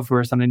silken tofu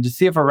or something to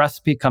see if a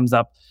recipe comes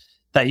up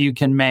that you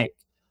can make.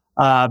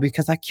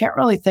 Because I can't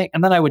really think,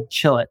 and then I would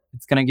chill it.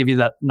 It's going to give you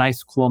that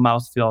nice, cool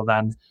mouthfeel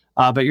then.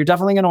 But you're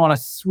definitely going to want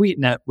to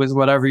sweeten it with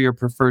whatever your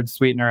preferred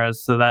sweetener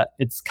is so that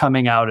it's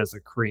coming out as a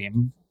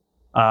cream.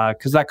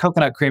 Because that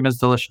coconut cream is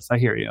delicious. I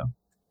hear you.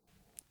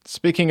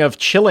 Speaking of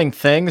chilling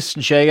things,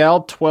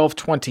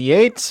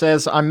 JL1228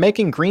 says, I'm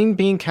making green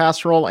bean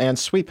casserole and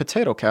sweet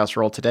potato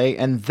casserole today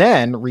and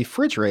then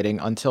refrigerating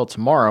until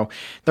tomorrow.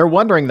 They're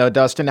wondering, though,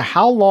 Dustin,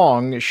 how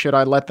long should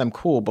I let them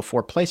cool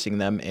before placing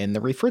them in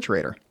the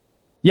refrigerator?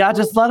 Yeah,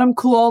 just let them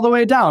cool all the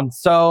way down.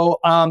 So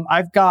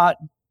I've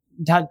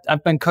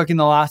been cooking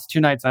the last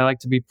 2 nights. I like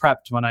to be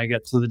prepped when I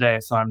get to the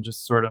day. So I'm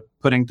just sort of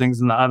putting things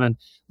in the oven.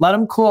 Let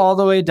them cool all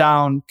the way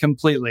down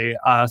completely.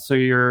 So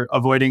you're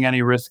avoiding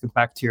any risk of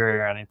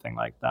bacteria or anything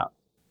like that.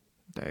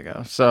 There you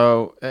go.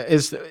 So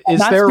is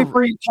that's there...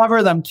 before you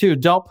cover them too.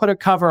 Don't put a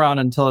cover on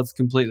until it's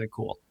completely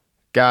cool.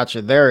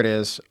 Gotcha. There it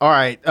is. All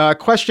right.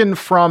 Question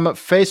from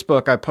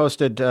Facebook. I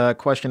posted a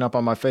question up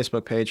on my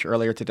Facebook page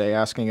earlier today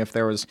asking if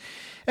there was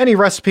any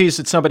recipes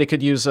that somebody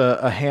could use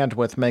a hand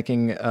with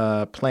making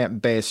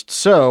plant-based.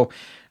 So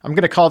I'm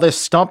going to call this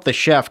Stump the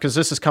Chef because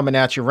this is coming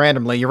at you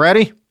randomly. You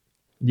ready?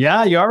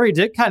 Yeah, you already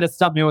did kind of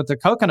stump me with the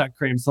coconut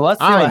cream. So let's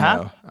see what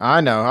happens.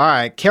 I know. All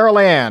right. Carol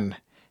Ann,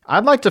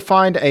 I'd like to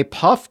find a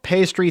puff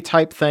pastry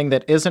type thing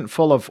that isn't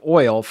full of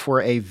oil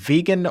for a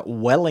vegan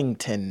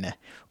Wellington.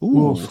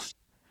 Ooh. Oof.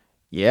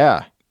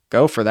 Yeah,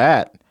 go for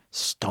that.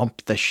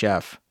 Stump the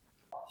chef.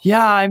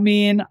 Yeah, I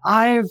mean,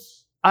 I've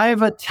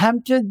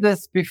attempted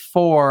this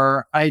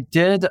before. I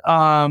did.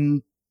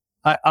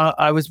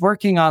 I was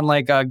working on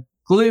like a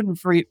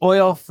gluten-free,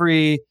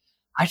 oil-free.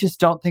 I just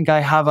don't think I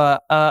have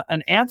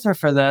an answer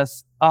for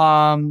this.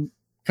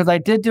 Because I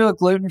did do a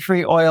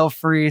gluten-free,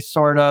 oil-free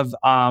sort of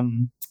pie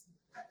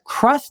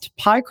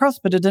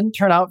crust, but it didn't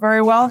turn out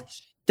very well.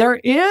 There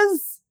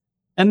is.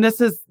 And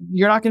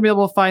you're not going to be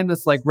able to find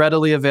this like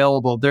readily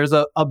available. There's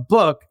a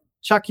book.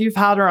 Chuck, you've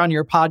had her on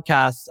your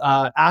podcast,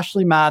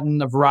 Ashley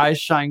Madden of Rise,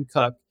 Shine,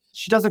 Cook.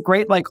 She does a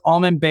great like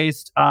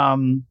almond-based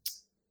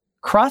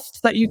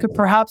crust that you could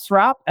perhaps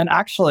wrap. And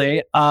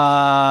actually,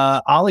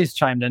 Ollie's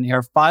chimed in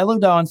here. Phyllo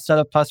dough instead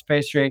of puff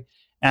pastry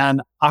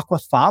and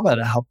aquafaba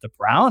to help the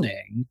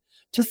browning.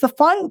 Does the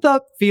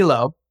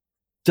phyllo,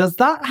 does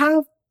that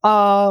have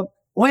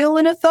oil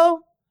in it though?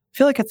 I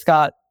feel like it's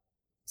got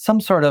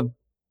some sort of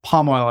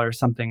palm oil or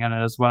something in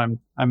it is what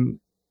I'm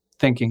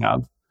thinking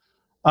of.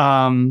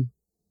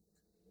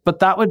 But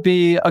that would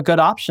be a good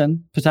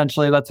option.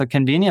 Potentially, that's a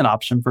convenient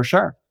option for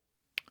sure.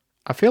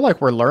 I feel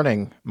like we're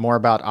learning more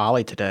about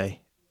Ollie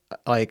today.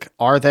 Like,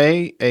 are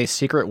they a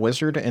secret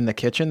wizard in the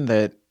kitchen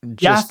that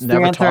just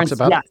never talks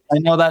about it? I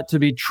know that to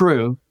be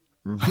true.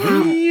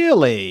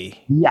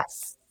 Really?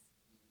 Yes.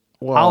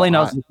 Well, Ollie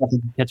knows what's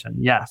in the kitchen.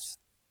 Yes.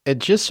 It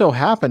just so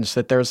happens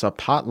that there's a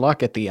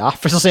potluck at the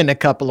office in a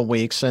couple of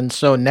weeks. And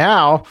so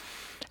now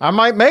I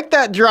might make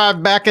that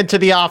drive back into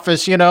the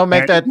office, make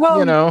that,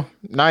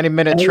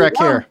 90-minute trek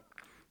here.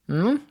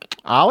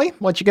 Ollie,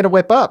 what you going to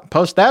whip up?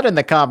 Post that in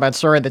the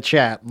comments or in the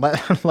chat.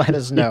 Let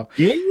us know.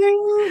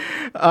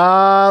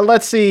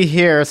 Let's see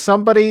here.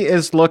 Somebody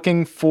is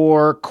looking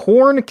for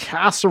corn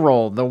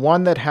casserole, the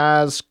one that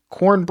has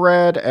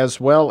cornbread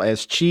as well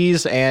as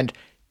cheese and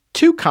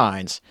 2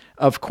 kinds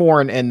of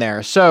corn in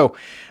there. So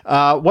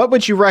what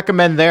would you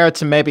recommend there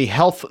to maybe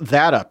health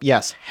that up?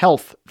 Yes,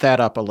 health that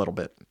up a little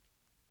bit.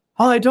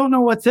 Oh, I don't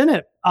know what's in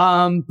it.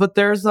 But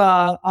there's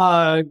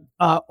oil-free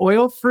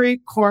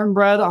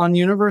cornbread on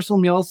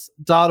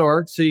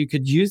universalmeals.org. So you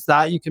could use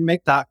that. You can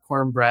make that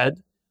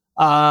cornbread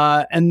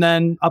and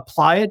then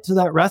apply it to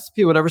that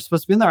recipe, whatever's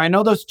supposed to be in there. I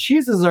know those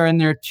cheeses are in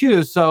there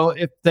too. So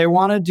if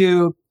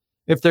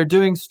they're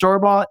doing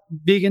store-bought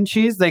vegan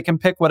cheese, they can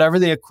pick whatever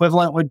the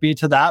equivalent would be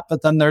to that.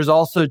 But then there's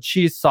also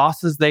cheese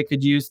sauces they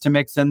could use to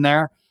mix in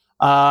there.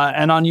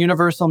 And on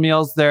Universal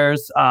Meals,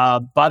 there's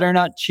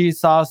butternut cheese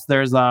sauce.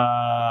 There's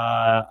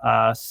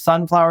a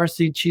sunflower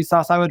seed cheese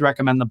sauce. I would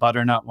recommend the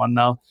butternut one,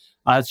 though.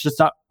 It's just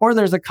not, or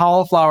there's a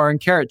cauliflower and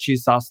carrot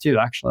cheese sauce, too.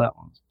 Actually, that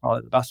one's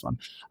probably the best one.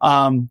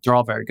 They're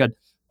all very good.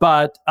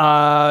 But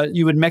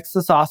you would mix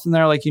the sauce in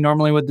there like you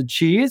normally would the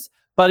cheese.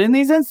 But in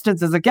these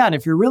instances, again,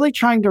 if you're really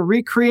trying to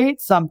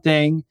recreate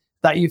something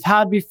that you've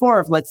had before,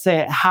 if let's say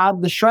it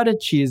had the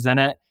shredded cheese in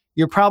it,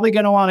 you're probably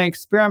going to want to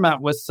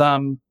experiment with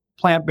some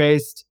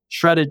plant-based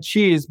shredded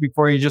cheese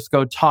before you just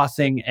go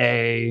tossing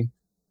a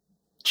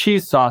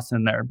cheese sauce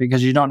in there,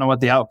 because you don't know what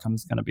the outcome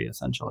is going to be,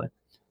 essentially.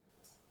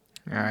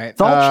 All right.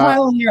 It's all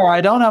trial and error.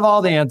 I don't have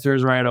all the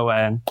answers right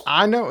away.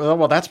 I know.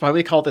 Well, that's why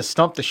we call this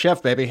Stump the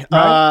Chef, baby.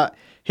 Right.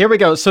 Here we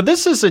go. So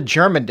this is a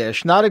German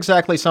dish, not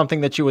exactly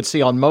something that you would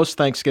see on most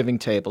Thanksgiving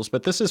tables,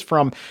 but this is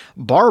from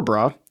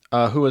Barbara,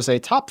 who is a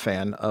top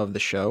fan of the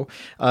show,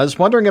 is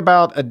wondering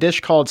about a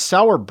dish called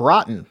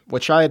Sauerbraten,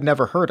 which I had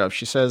never heard of.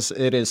 She says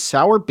it is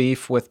sour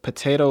beef with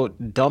potato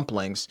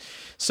dumplings.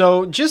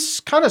 So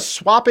just kind of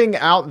swapping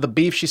out the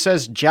beef, she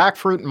says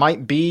jackfruit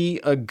might be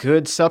a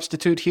good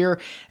substitute here.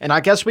 And I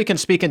guess we can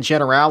speak in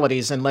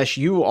generalities unless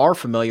you are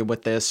familiar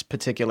with this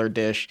particular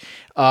dish.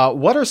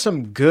 What are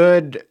some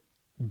good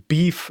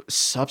beef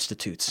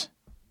substitutes?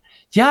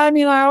 Yeah, I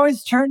mean, I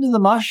always turn to the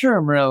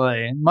mushroom,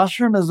 really.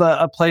 Mushroom is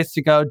a place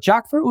to go.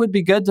 Jackfruit would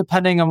be good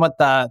depending on what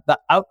the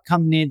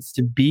outcome needs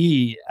to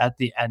be at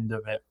the end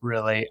of it,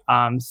 really.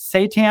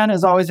 Seitan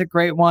is always a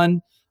great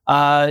one.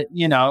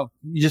 You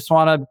just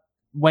want to,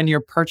 when you're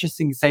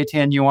purchasing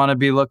seitan, you want to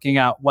be looking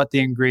at what the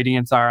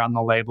ingredients are on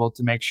the label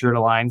to make sure it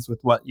aligns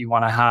with what you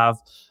want to have.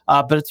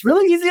 But it's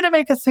really easy to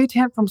make a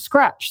seitan from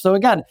scratch. So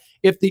again,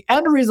 if the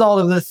end result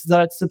of this is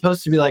that it's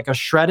supposed to be like a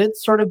shredded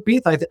sort of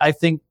beef, I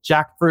think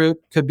jackfruit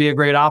could be a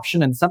great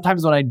option. And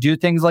sometimes when I do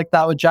things like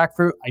that with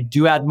jackfruit, I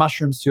do add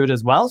mushrooms to it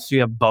as well. So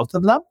you have both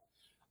of them.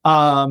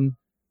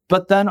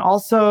 But then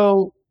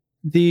also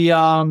the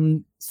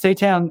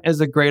seitan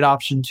is a great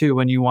option too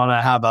when you want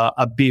to have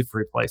a beef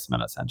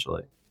replacement,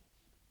 essentially.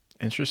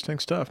 Interesting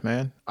stuff,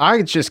 man.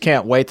 I just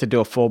can't wait to do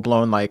a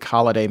full-blown like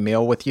holiday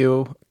meal with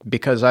you,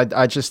 because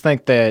I just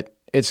think that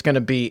it's going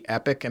to be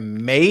epic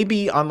and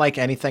maybe unlike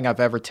anything I've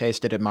ever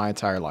tasted in my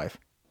entire life.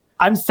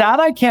 I'm sad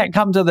I can't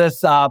come to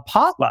this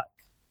potluck.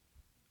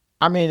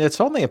 I mean,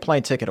 it's only a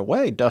plane ticket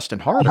away, Dustin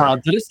Harder.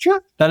 That is true.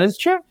 That is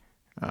true.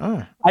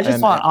 I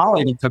just want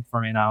Ollie to cook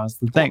for me now is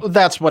the thing.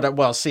 That's what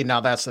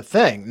now that's the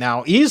thing.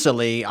 Now,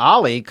 easily,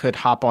 Ollie could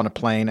hop on a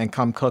plane and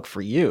come cook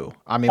for you.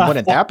 I mean,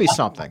 wouldn't that be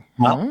something?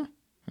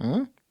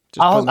 Just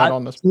putting that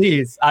on this.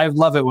 Please, I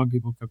love it when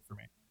people cook for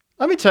me.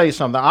 Let me tell you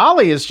something.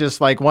 Ollie is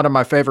just like one of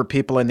my favorite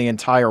people in the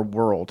entire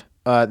world.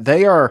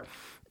 They are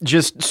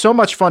just so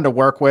much fun to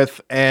work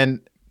with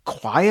and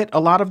quiet a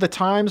lot of the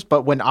times.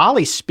 But when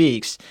Ollie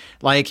speaks,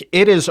 like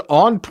it is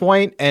on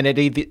point, and it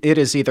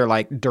is either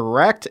like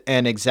direct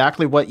and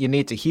exactly what you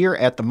need to hear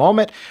at the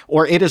moment,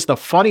 or it is the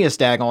funniest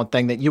daggone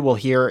thing that you will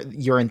hear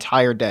your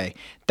entire day.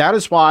 That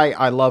is why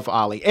I love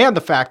Ollie, and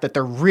the fact that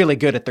they're really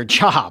good at their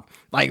job,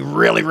 like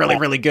really, really,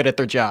 really good at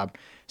their job.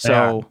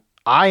 So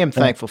I am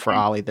thankful for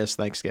Ollie this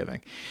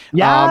Thanksgiving.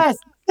 Yes,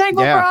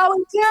 thankful for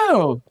Ollie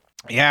too.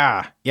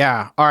 Yeah.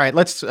 All right,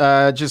 let's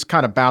just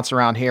kind of bounce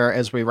around here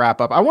as we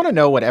wrap up. I want to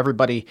know what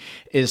everybody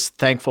is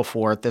thankful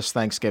for this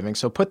Thanksgiving.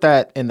 So put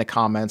that in the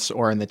comments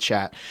or in the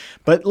chat.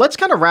 But let's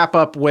kind of wrap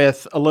up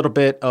with a little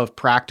bit of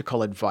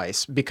practical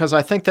advice, because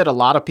I think that a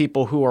lot of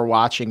people who are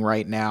watching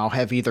right now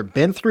have either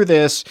been through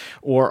this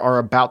or are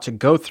about to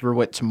go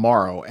through it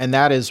tomorrow. And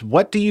that is,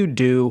 what do you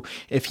do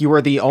if you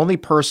are the only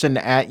person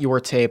at your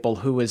table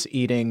who is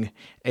eating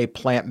a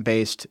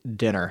plant-based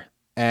dinner?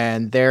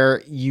 And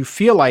there, you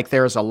feel like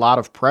there's a lot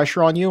of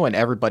pressure on you, and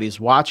everybody's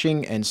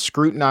watching and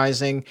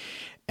scrutinizing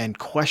and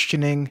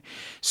questioning.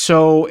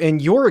 So in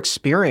your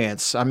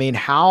experience, I mean,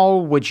 how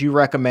would you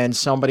recommend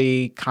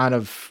somebody kind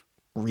of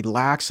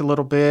relax a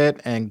little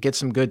bit and get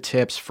some good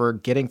tips for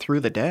getting through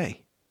the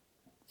day?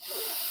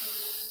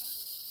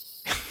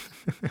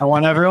 I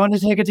want everyone to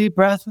take a deep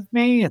breath with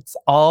me. It's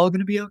all going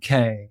to be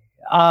okay.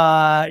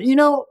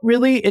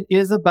 Really, it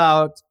is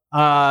about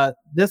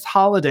this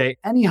holiday,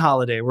 any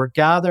holiday, we're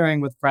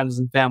gathering with friends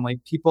and family,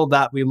 people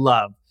that we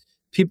love,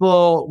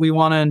 people we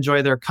want to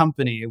enjoy their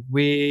company.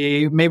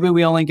 Maybe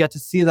we only get to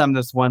see them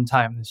this one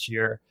time this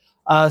year.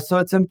 So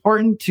it's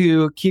important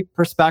to keep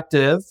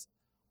perspective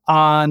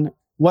on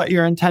what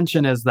your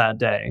intention is that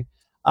day.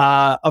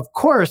 Of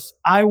course,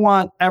 I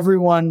want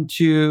everyone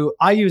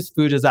I use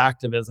food as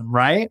activism,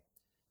 right?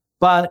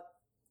 But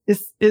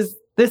is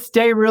this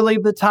day really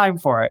the time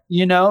for it?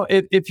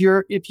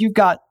 If you've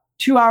got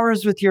 2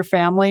 hours with your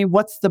family,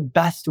 what's the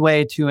best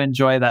way to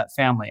enjoy that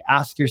family?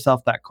 Ask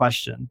yourself that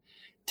question.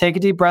 Take a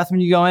deep breath when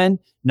you go in.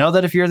 Know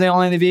that if you're the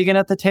only vegan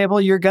at the table,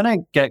 you're going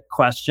to get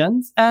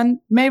questions, and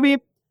maybe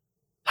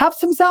have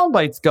some sound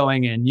bites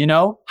going in.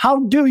 How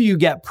do you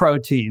get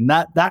protein?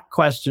 That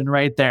question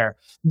right there.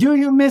 Do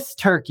you miss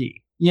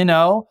turkey?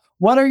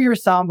 What are your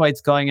sound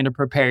bites going in to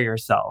prepare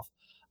yourself?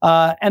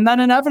 And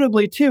then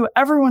inevitably too,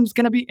 everyone's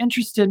going to be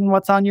interested in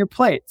what's on your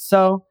plate.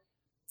 So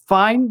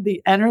find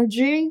the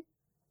energy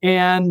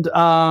and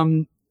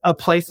a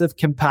place of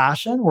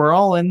compassion. We're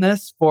all in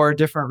this for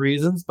different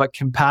reasons, but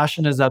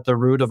compassion is at the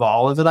root of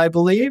all of it, I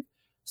believe.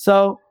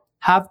 So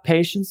have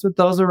patience with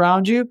those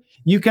around you.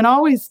 You can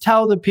always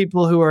tell the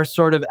people who are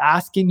sort of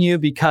asking you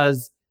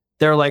because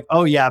they're like,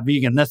 oh yeah,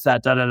 vegan, this,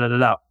 that, da, da, da, da,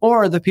 da.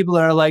 Or the people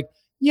that are like,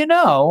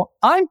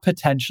 I'm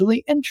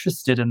potentially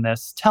interested in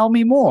this. Tell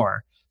me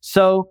more.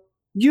 So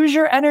use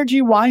your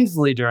energy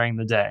wisely during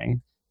the day,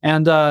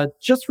 and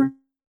just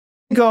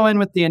go in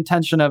with the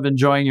intention of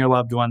enjoying your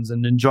loved ones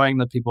and enjoying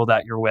the people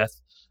that you're with,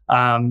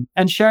 and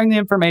sharing the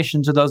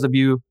information to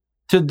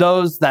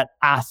those that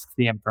ask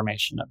the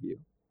information of you.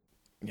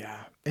 Yeah.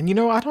 And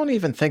I don't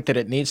even think that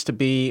it needs to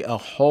be a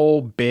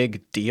whole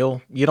big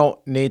deal. You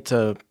don't need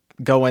to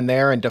go in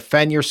there and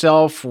defend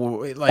yourself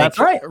That's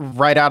right.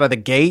 right out of the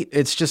gate.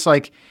 It's just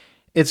like,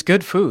 it's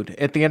good food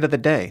at the end of the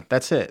day.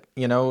 That's it.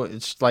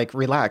 It's like,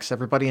 relax,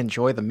 everybody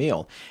enjoy the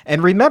meal.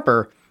 And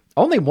remember,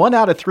 only 1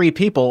 out of 3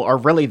 people are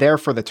really there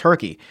for the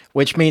turkey,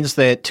 which means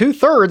that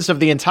 2/3 of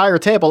the entire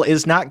table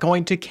is not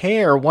going to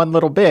care one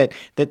little bit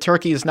that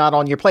turkey is not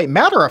on your plate.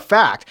 Matter of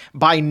fact,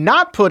 by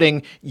not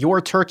putting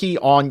your turkey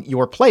on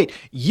your plate,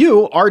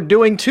 you are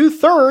doing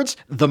 2/3,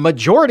 the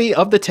majority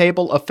of the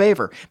table, a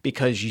favor,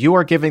 because you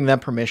are giving them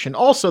permission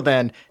also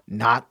then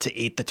not to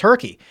eat the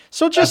turkey.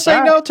 So just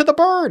say no to the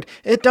bird.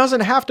 It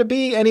doesn't have to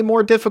be any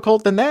more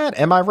difficult than that.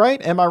 Am I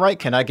right? Am I right?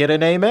 Can I get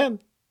an amen?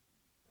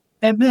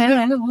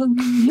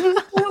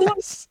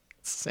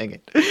 Sing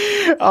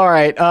it. All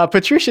right.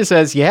 Patricia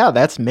says, yeah,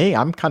 that's me.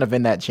 I'm kind of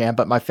in that jam,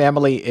 but my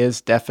family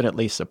is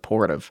definitely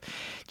supportive.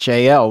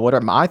 JL, what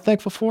am I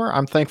thankful for?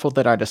 I'm thankful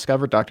that I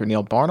discovered Dr.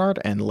 Neil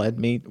Barnard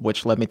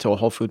which led me to a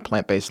whole food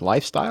plant-based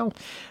lifestyle.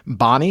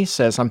 Bonnie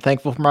says, I'm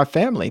thankful for my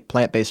family,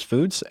 plant-based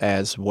foods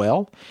as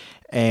well.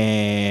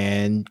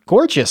 And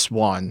Gorgeous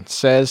One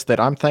says that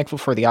I'm thankful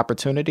for the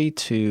opportunity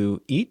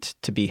to eat,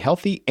 to be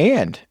healthy,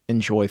 and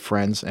enjoy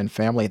friends and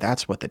family.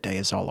 That's what the day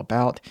is all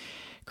about.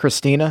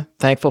 Christina,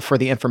 thankful for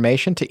the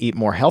information to eat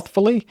more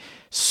healthfully.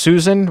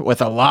 Susan,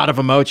 with a lot of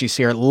emojis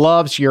here,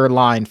 loves your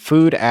line,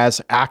 food as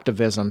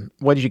activism.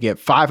 What did you get?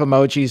 5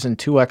 emojis and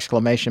 2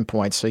 exclamation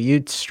points. So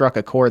you struck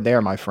a chord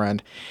there, my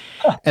friend.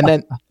 And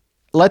then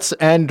let's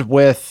end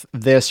with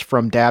this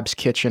from Dab's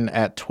Kitchen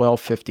at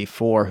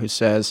 1254, who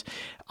says,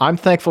 I'm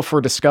thankful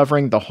for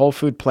discovering the whole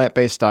food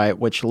plant-based diet,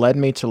 which led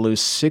me to lose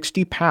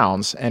 60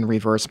 pounds and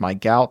reverse my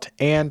gout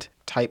and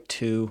type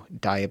 2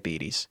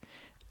 diabetes.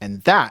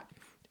 And that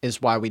is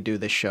why we do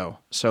this show.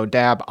 So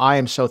Dab, I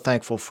am so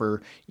thankful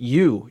for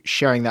you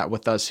sharing that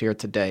with us here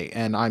today.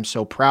 And I'm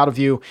so proud of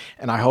you.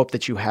 And I hope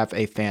that you have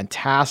a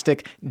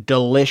fantastic,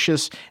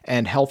 delicious,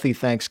 and healthy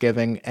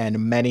Thanksgiving and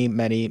many,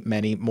 many,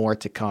 many more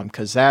to come,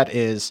 because that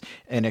is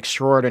an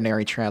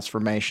extraordinary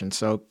transformation.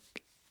 So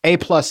A+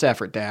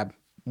 effort, Dab.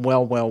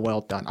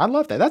 Well done. I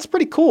love that. That's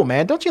pretty cool,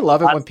 man. Don't you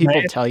love it when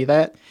people tell you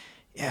that?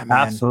 Yeah,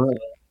 man.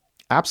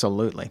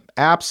 Absolutely.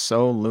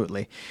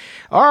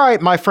 All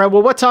right, my friend.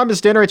 Well, what time is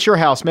dinner at your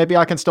house? Maybe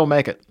I can still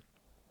make it.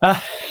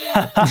 I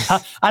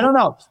don't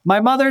know.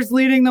 My mother's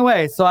leading the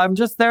way, so I'm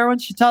just there when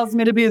she tells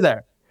me to be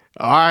there.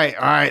 All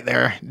right,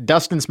 there.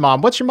 Dustin's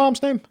mom. What's your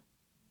mom's name?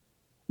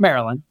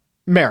 Marilyn.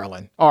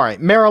 All right,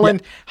 Marilyn.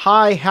 Yeah.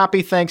 Hi,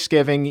 happy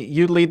Thanksgiving.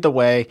 You lead the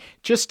way.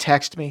 Just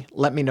text me.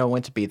 Let me know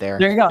when to be there.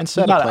 There you go. And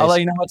set a place. I'll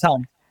let you know what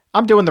time.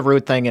 I'm doing the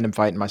rude thing and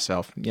inviting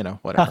myself.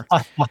 Whatever.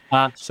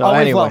 So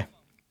anyway.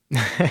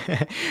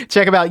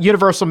 Check them out,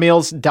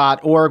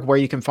 universalmeals.org, where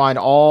you can find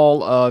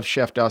all of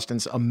Chef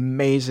Dustin's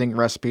amazing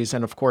recipes.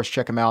 And of course,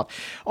 check him out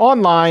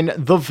online,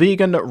 The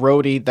Vegan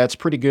Roadie. That's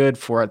pretty good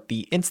for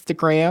the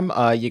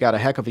Instagram. You got a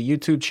heck of a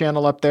YouTube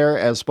channel up there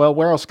as well.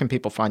 Where else can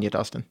people find you,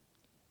 Dustin?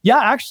 Yeah,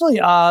 actually,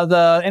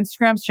 the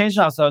Instagram's changed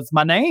now, so it's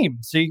my name.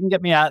 So you can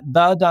get me at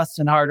the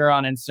Dustin Harder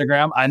on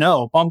Instagram. I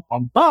know, bum.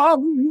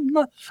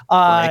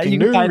 Breaking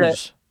news. Find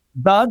it,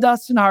 the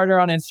Dustin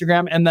Harder on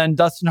Instagram, and then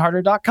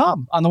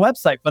DustinHarder.com on the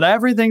website. But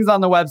everything's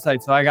on the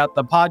website. So I got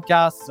the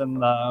podcasts and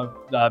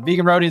the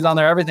Vegan Roadies on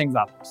there. Everything's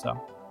up. So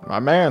my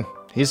man,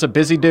 he's a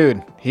busy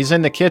dude. He's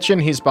in the kitchen.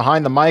 He's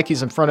behind the mic.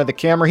 He's in front of the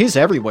camera. He's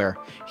everywhere.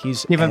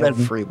 He's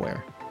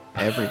everywhere.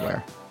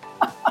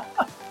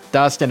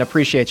 Dustin,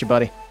 appreciate you,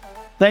 buddy.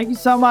 Thank you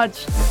so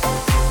much.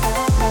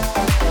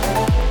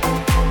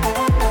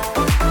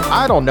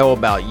 I don't know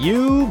about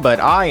you,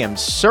 but I am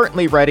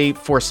certainly ready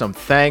for some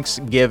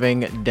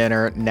Thanksgiving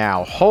dinner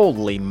now.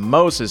 Holy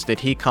Moses, did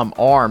he come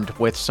armed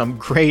with some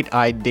great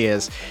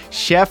ideas.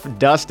 Chef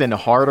Dustin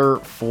Harder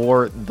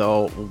for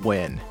the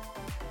win.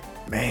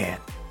 Man.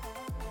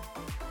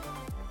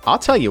 I'll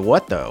tell you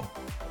what, though.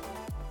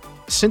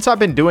 Since I've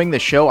been doing the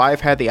show,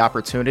 I've had the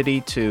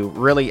opportunity to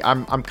really,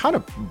 I'm kind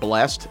of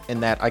blessed in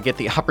that I get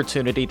the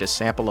opportunity to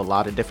sample a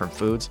lot of different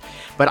foods.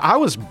 But I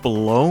was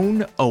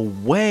blown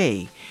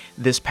away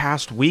this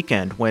past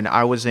weekend when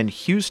I was in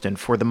Houston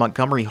for the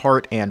Montgomery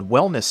Heart and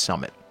Wellness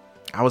Summit.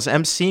 I was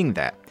emceeing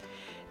that.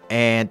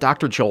 And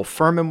Dr. Joel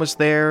Furman was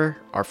there.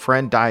 Our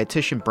friend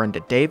dietitian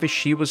Brenda Davis,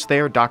 she was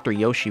there. Dr.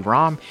 Yoshi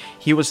Ram,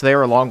 he was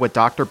there along with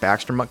Dr.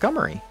 Baxter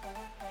Montgomery.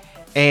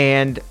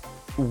 And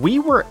we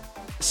were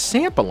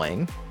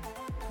sampling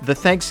the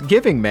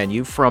Thanksgiving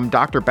menu from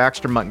Dr.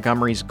 Baxter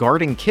Montgomery's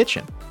Garden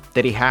Kitchen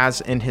that he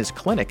has in his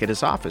clinic at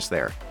his office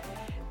there.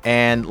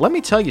 And let me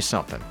tell you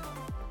something.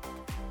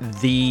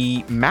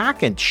 The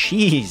mac and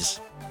cheese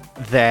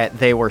that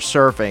they were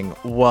serving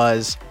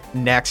was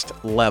next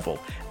level.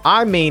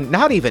 I mean,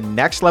 not even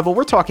next level.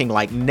 We're talking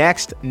like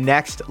next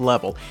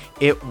level.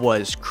 It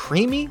was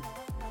creamy.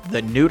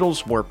 The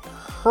noodles were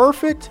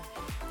perfect.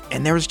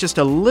 And there was just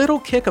a little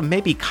kick of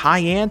maybe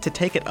cayenne to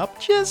take it up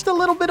just a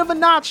little bit of a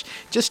notch,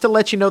 just to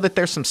let you know that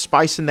there's some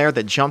spice in there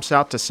that jumps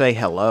out to say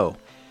hello.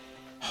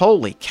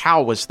 Holy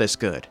cow, was this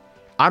good.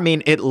 I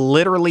mean, it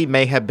literally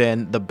may have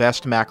been the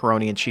best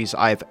macaroni and cheese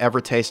I have ever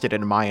tasted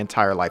in my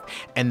entire life.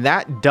 And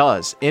that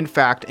does, in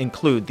fact,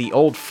 include the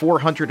old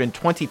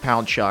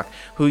 420-pound Chuck,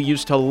 who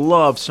used to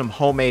love some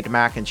homemade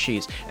mac and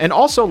cheese, and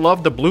also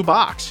loved the blue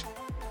box.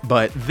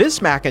 But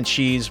this mac and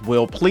cheese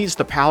will please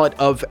the palate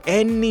of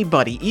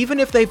anybody, even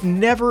if they've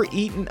never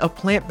eaten a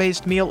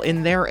plant-based meal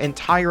in their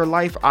entire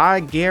life. I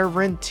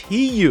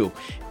guarantee you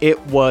it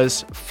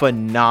was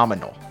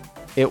phenomenal.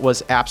 It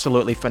was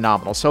absolutely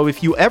phenomenal. So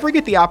if you ever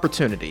get the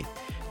opportunity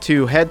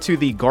to head to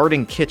the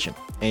Garden Kitchen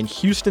in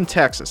Houston,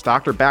 Texas,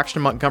 Dr. Baxter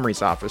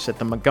Montgomery's office at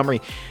the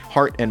Montgomery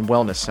Heart and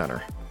Wellness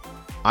Center,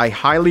 I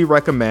highly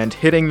recommend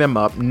hitting them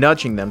up,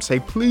 nudging them, say,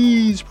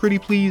 please, pretty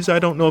please, I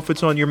don't know if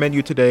it's on your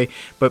menu today,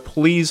 but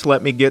please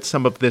let me get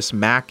some of this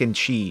mac and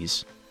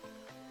cheese.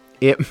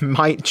 It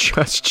might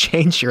just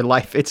change your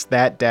life. It's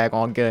that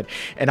daggone good.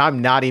 And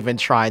I'm not even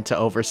trying to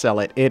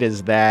oversell it. It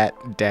is that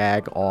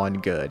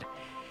daggone good.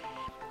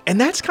 And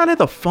that's kind of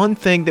the fun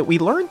thing that we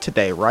learned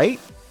today, right?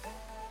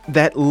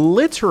 That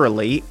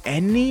literally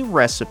any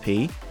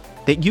recipe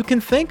that you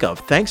can think of,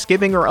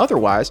 Thanksgiving or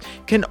otherwise,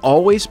 can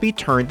always be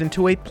turned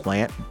into a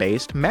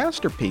plant-based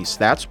masterpiece.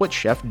 That's what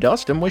Chef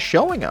Dustin was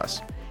showing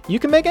us. You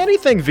can make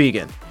anything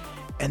vegan.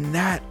 And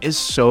that is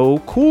so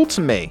cool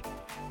to me,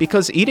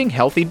 because eating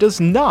healthy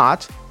does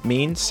not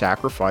mean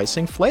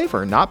sacrificing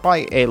flavor. Not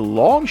by a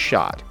long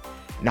shot.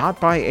 Not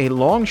by a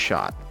long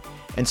shot.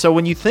 And so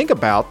when you think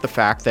about the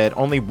fact that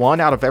only 1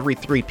 out of every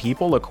 3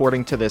 people,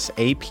 according to this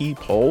AP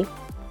poll,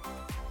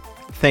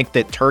 think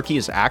that turkey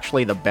is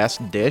actually the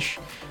best dish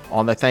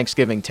on the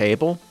Thanksgiving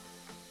table,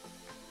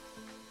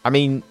 I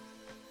mean,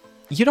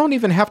 you don't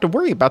even have to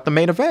worry about the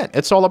main event.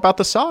 It's all about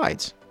the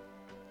sides.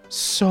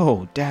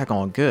 So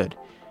daggone good.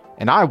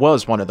 And I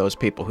was one of those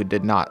people who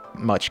did not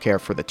much care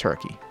for the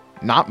turkey.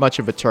 Not much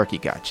of a turkey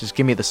guy. Just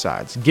give me the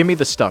sides. Give me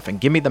the stuffing.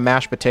 Give me the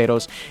mashed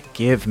potatoes.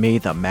 Give me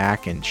the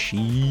mac and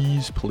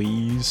cheese,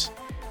 please.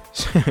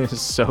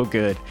 So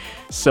good.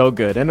 So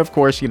good. And of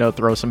course,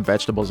 throw some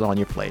vegetables on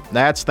your plate.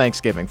 That's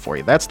Thanksgiving for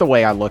you. That's the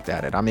way I looked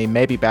at it. I mean,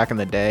 maybe back in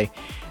the day,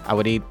 I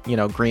would eat,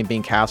 green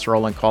bean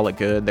casserole and call it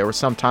good. There was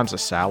sometimes a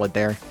salad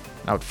there.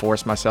 I would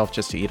force myself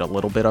just to eat a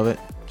little bit of it,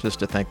 just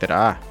to think that,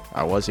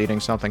 I was eating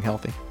something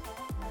healthy.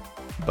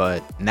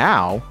 But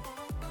now,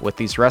 with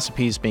these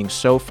recipes being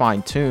so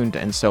fine-tuned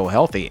and so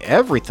healthy,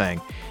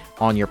 everything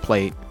on your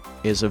plate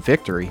is a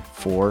victory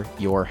for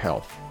your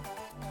health.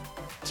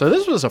 So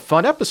this was a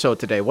fun episode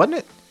today, wasn't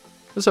it?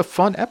 It was a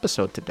fun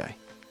episode today.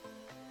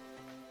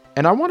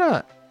 And I want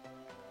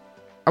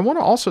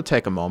to also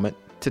take a moment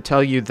to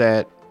tell you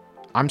that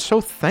I'm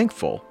so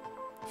thankful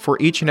for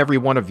each and every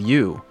one of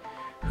you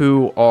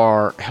who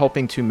are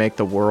helping to make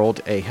the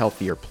world a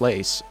healthier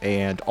place,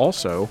 and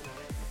also,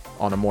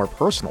 on a more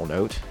personal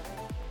note,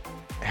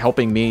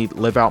 helping me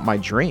live out my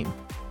dream.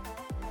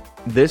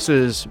 This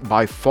is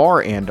by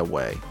far and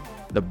away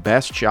the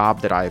best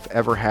job that I've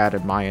ever had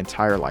in my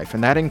entire life.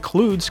 And that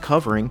includes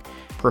covering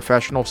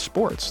professional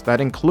sports.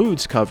 That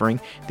includes covering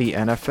the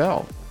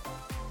NFL.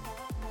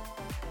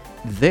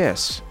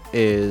 This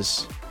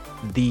is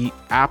the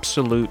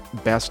absolute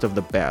best of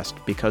the best,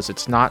 because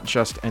it's not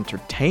just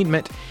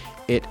entertainment,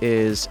 it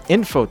is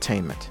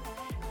infotainment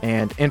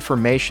and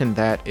information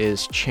that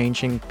is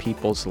changing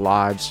people's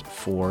lives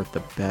for the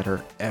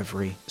better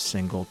every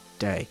single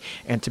day.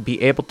 And to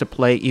be able to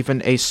play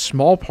even a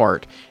small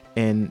part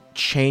in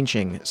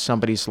changing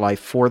somebody's life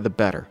for the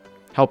better,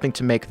 helping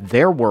to make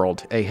their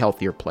world a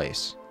healthier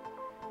place,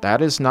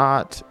 that is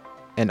not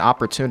an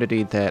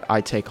opportunity that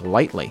I take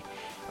lightly.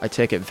 I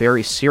take it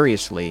very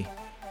seriously,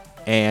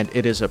 and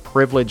it is a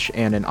privilege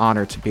and an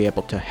honor to be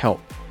able to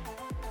help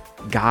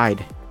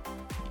guide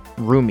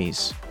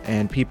roomies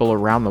and people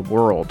around the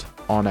world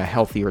on a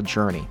healthier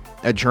journey,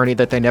 a journey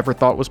that they never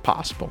thought was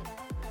possible.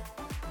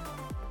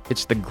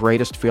 It's the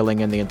greatest feeling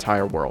in the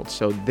entire world.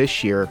 So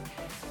this year,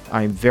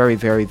 I'm very,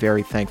 very,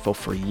 very thankful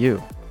for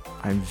you.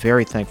 I'm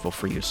very thankful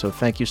for you. So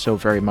thank you so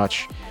very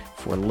much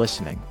for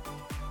listening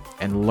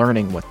and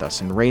learning with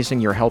us and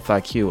raising your health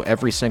IQ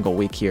every single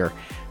week here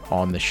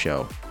on the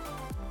show.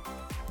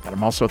 And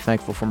I'm also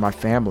thankful for my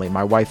family,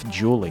 my wife,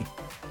 Julie,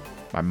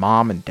 my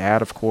mom and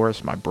dad, of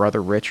course, my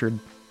brother, Richard.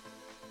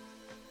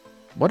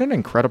 What an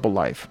incredible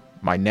life.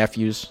 My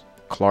nephews,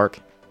 Clark,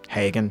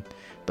 Hagen,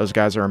 those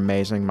guys are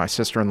amazing. My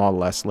sister-in-law,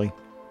 Leslie.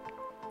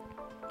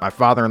 My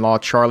father-in-law,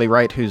 Charlie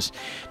Wright, who's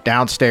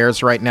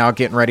downstairs right now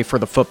getting ready for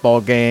the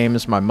football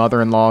games. My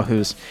mother-in-law,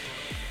 who's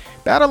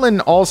battling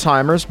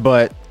Alzheimer's,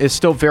 but is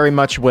still very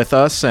much with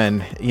us.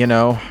 And,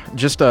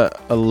 just a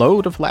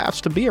load of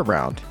laughs to be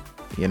around,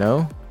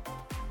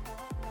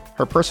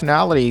 Her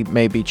personality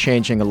may be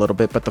changing a little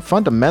bit, but the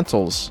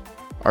fundamentals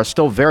are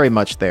still very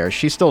much there.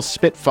 She's still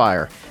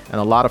spitfire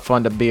and a lot of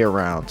fun to be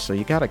around. So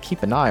you got to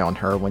keep an eye on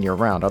her when you're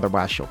around.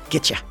 Otherwise, she'll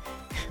get you.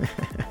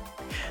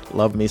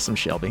 Love me some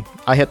Shelby.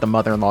 I hit the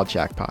mother-in-law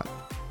jackpot.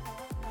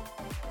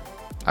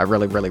 I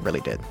really, really,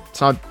 really did.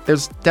 So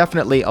there's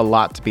definitely a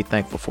lot to be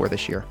thankful for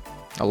this year.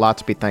 A lot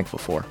to be thankful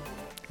for,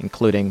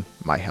 including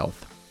my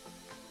health.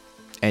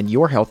 And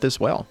your health as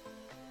well.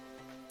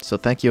 So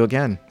thank you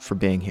again for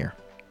being here.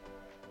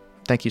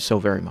 Thank you so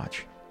very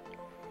much.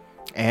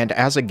 And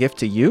as a gift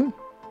to you,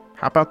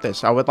 how about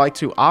this? I would like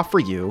to offer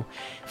you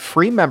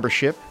free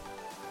membership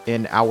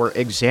in our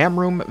Exam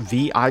Room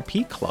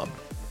VIP Club.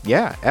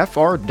 Yeah,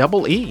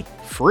 FREE,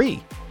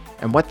 free.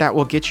 And what that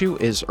will get you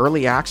is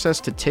early access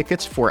to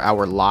tickets for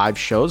our live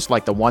shows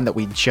like the one that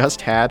we just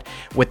had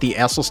with the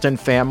Esselstyn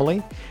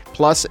family,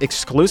 plus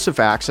exclusive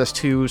access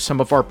to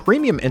some of our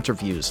premium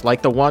interviews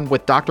like the one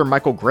with Dr.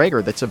 Michael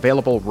Greger that's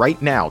available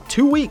right now,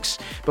 2 weeks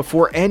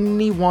before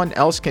anyone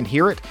else can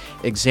hear it.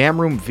 Exam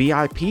Room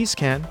VIPs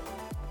can.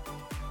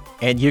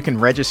 And you can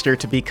register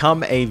to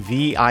become a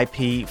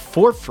VIP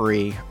for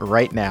free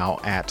right now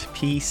at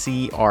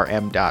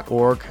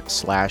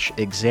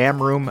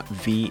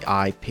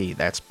pcrm.org/examroomvip.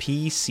 That's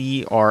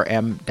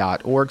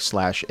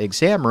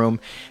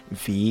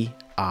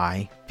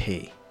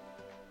pcrm.org/examroomvip.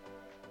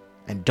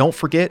 And don't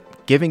forget,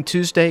 Giving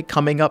Tuesday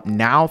coming up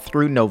now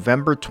through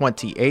November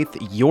 28th.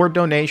 Your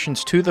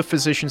donations to the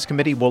Physicians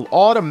Committee will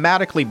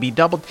automatically be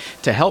doubled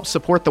to help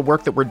support the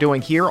work that we're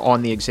doing here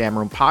on the Exam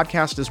Room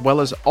podcast, as well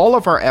as all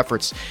of our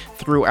efforts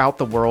throughout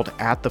the world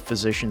at the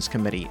Physicians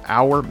Committee.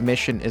 Our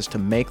mission is to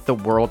make the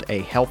world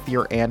a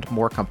healthier and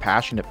more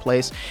compassionate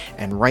place.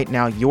 And right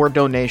now, your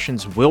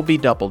donations will be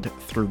doubled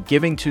through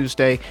Giving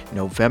Tuesday,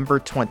 November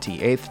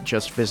 28th.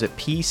 Just visit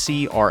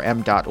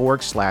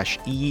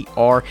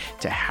pcrm.org/ER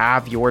to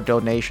have your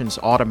donations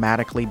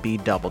automatically be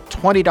doubled.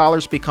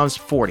 $20 becomes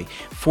 $40,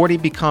 $40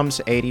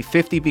 becomes $80,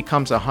 $50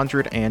 becomes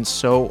 $100, and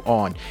so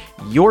on.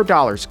 Your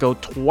dollars go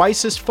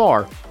twice as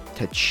far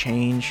to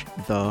change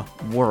the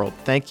world.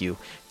 Thank you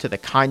to the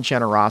kind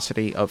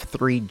generosity of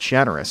 3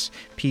 generous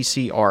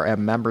PCRM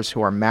members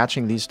who are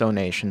matching these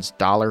donations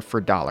dollar for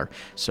dollar.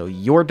 So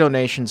your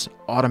donations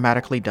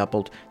automatically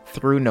doubled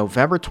through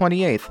November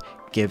 28th,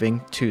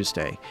 Giving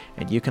Tuesday.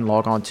 And you can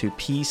log on to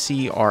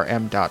pcrm.org/ER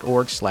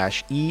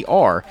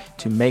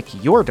to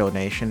make your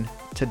donation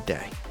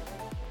today.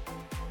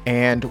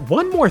 And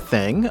one more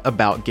thing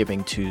about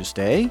Giving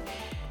Tuesday.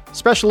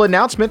 Special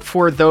announcement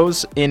for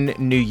those in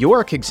New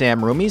York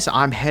exam roomies.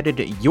 I'm headed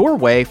your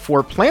way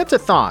for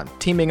Plantathon,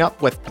 teaming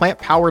up with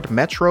Plant-Powered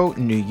Metro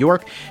New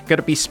York. Going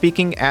to be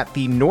speaking at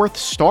the North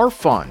Star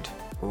Fund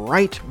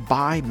right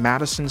by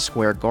Madison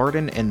Square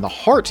Garden in the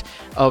heart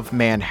of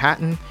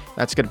Manhattan.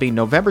 That's going to be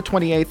November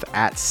 28th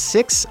at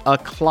 6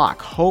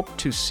 o'clock. Hope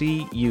to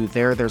see you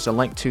there. There's a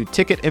link to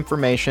ticket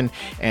information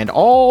and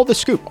all the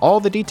scoop, all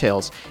the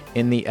details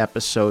in the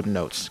episode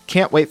notes.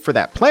 Can't wait for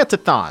that.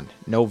 Plantathon,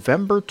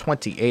 November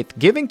 28th,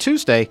 Giving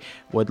Tuesday.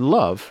 Would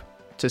love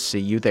to see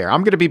you there.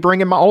 I'm going to be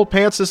bringing my old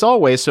pants as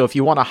always, so if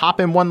you want to hop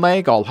in one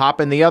leg, I'll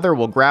hop in the other.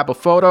 We'll grab a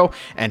photo,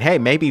 and hey,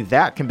 maybe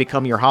that can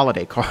become your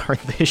holiday card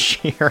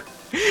this year.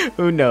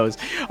 Who knows?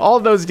 All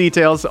those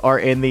details are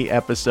in the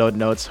episode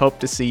notes. Hope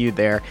to see you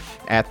there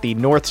at the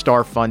North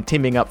Star Fund,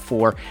 teaming up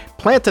for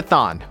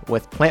Plantathon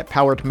with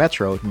Plant-Powered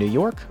Metro New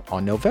York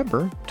on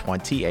November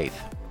 28th.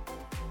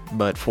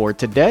 But for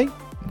today,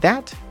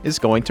 that is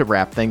going to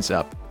wrap things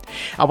up.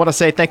 I want to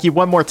say thank you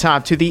one more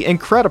time to the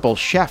incredible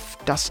chef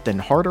Dustin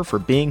Harder for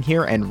being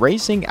here and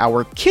raising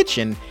our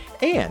kitchen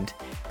and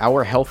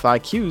our health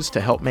IQs to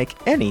help make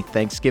any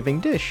Thanksgiving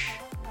dish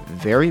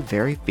very,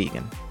 very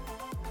vegan.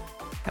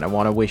 And I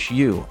want to wish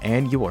you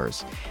and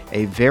yours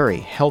a very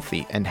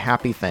healthy and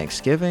happy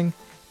Thanksgiving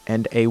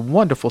and a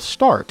wonderful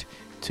start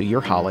to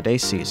your holiday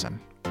season.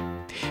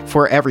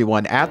 For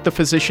everyone at the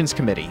Physicians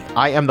Committee,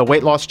 I am the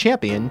weight loss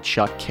champion,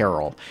 Chuck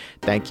Carroll.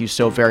 Thank you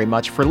so very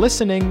much for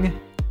listening.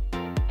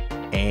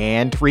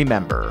 And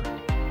remember,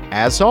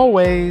 as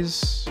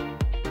always,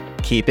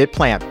 keep it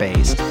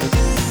plant-based.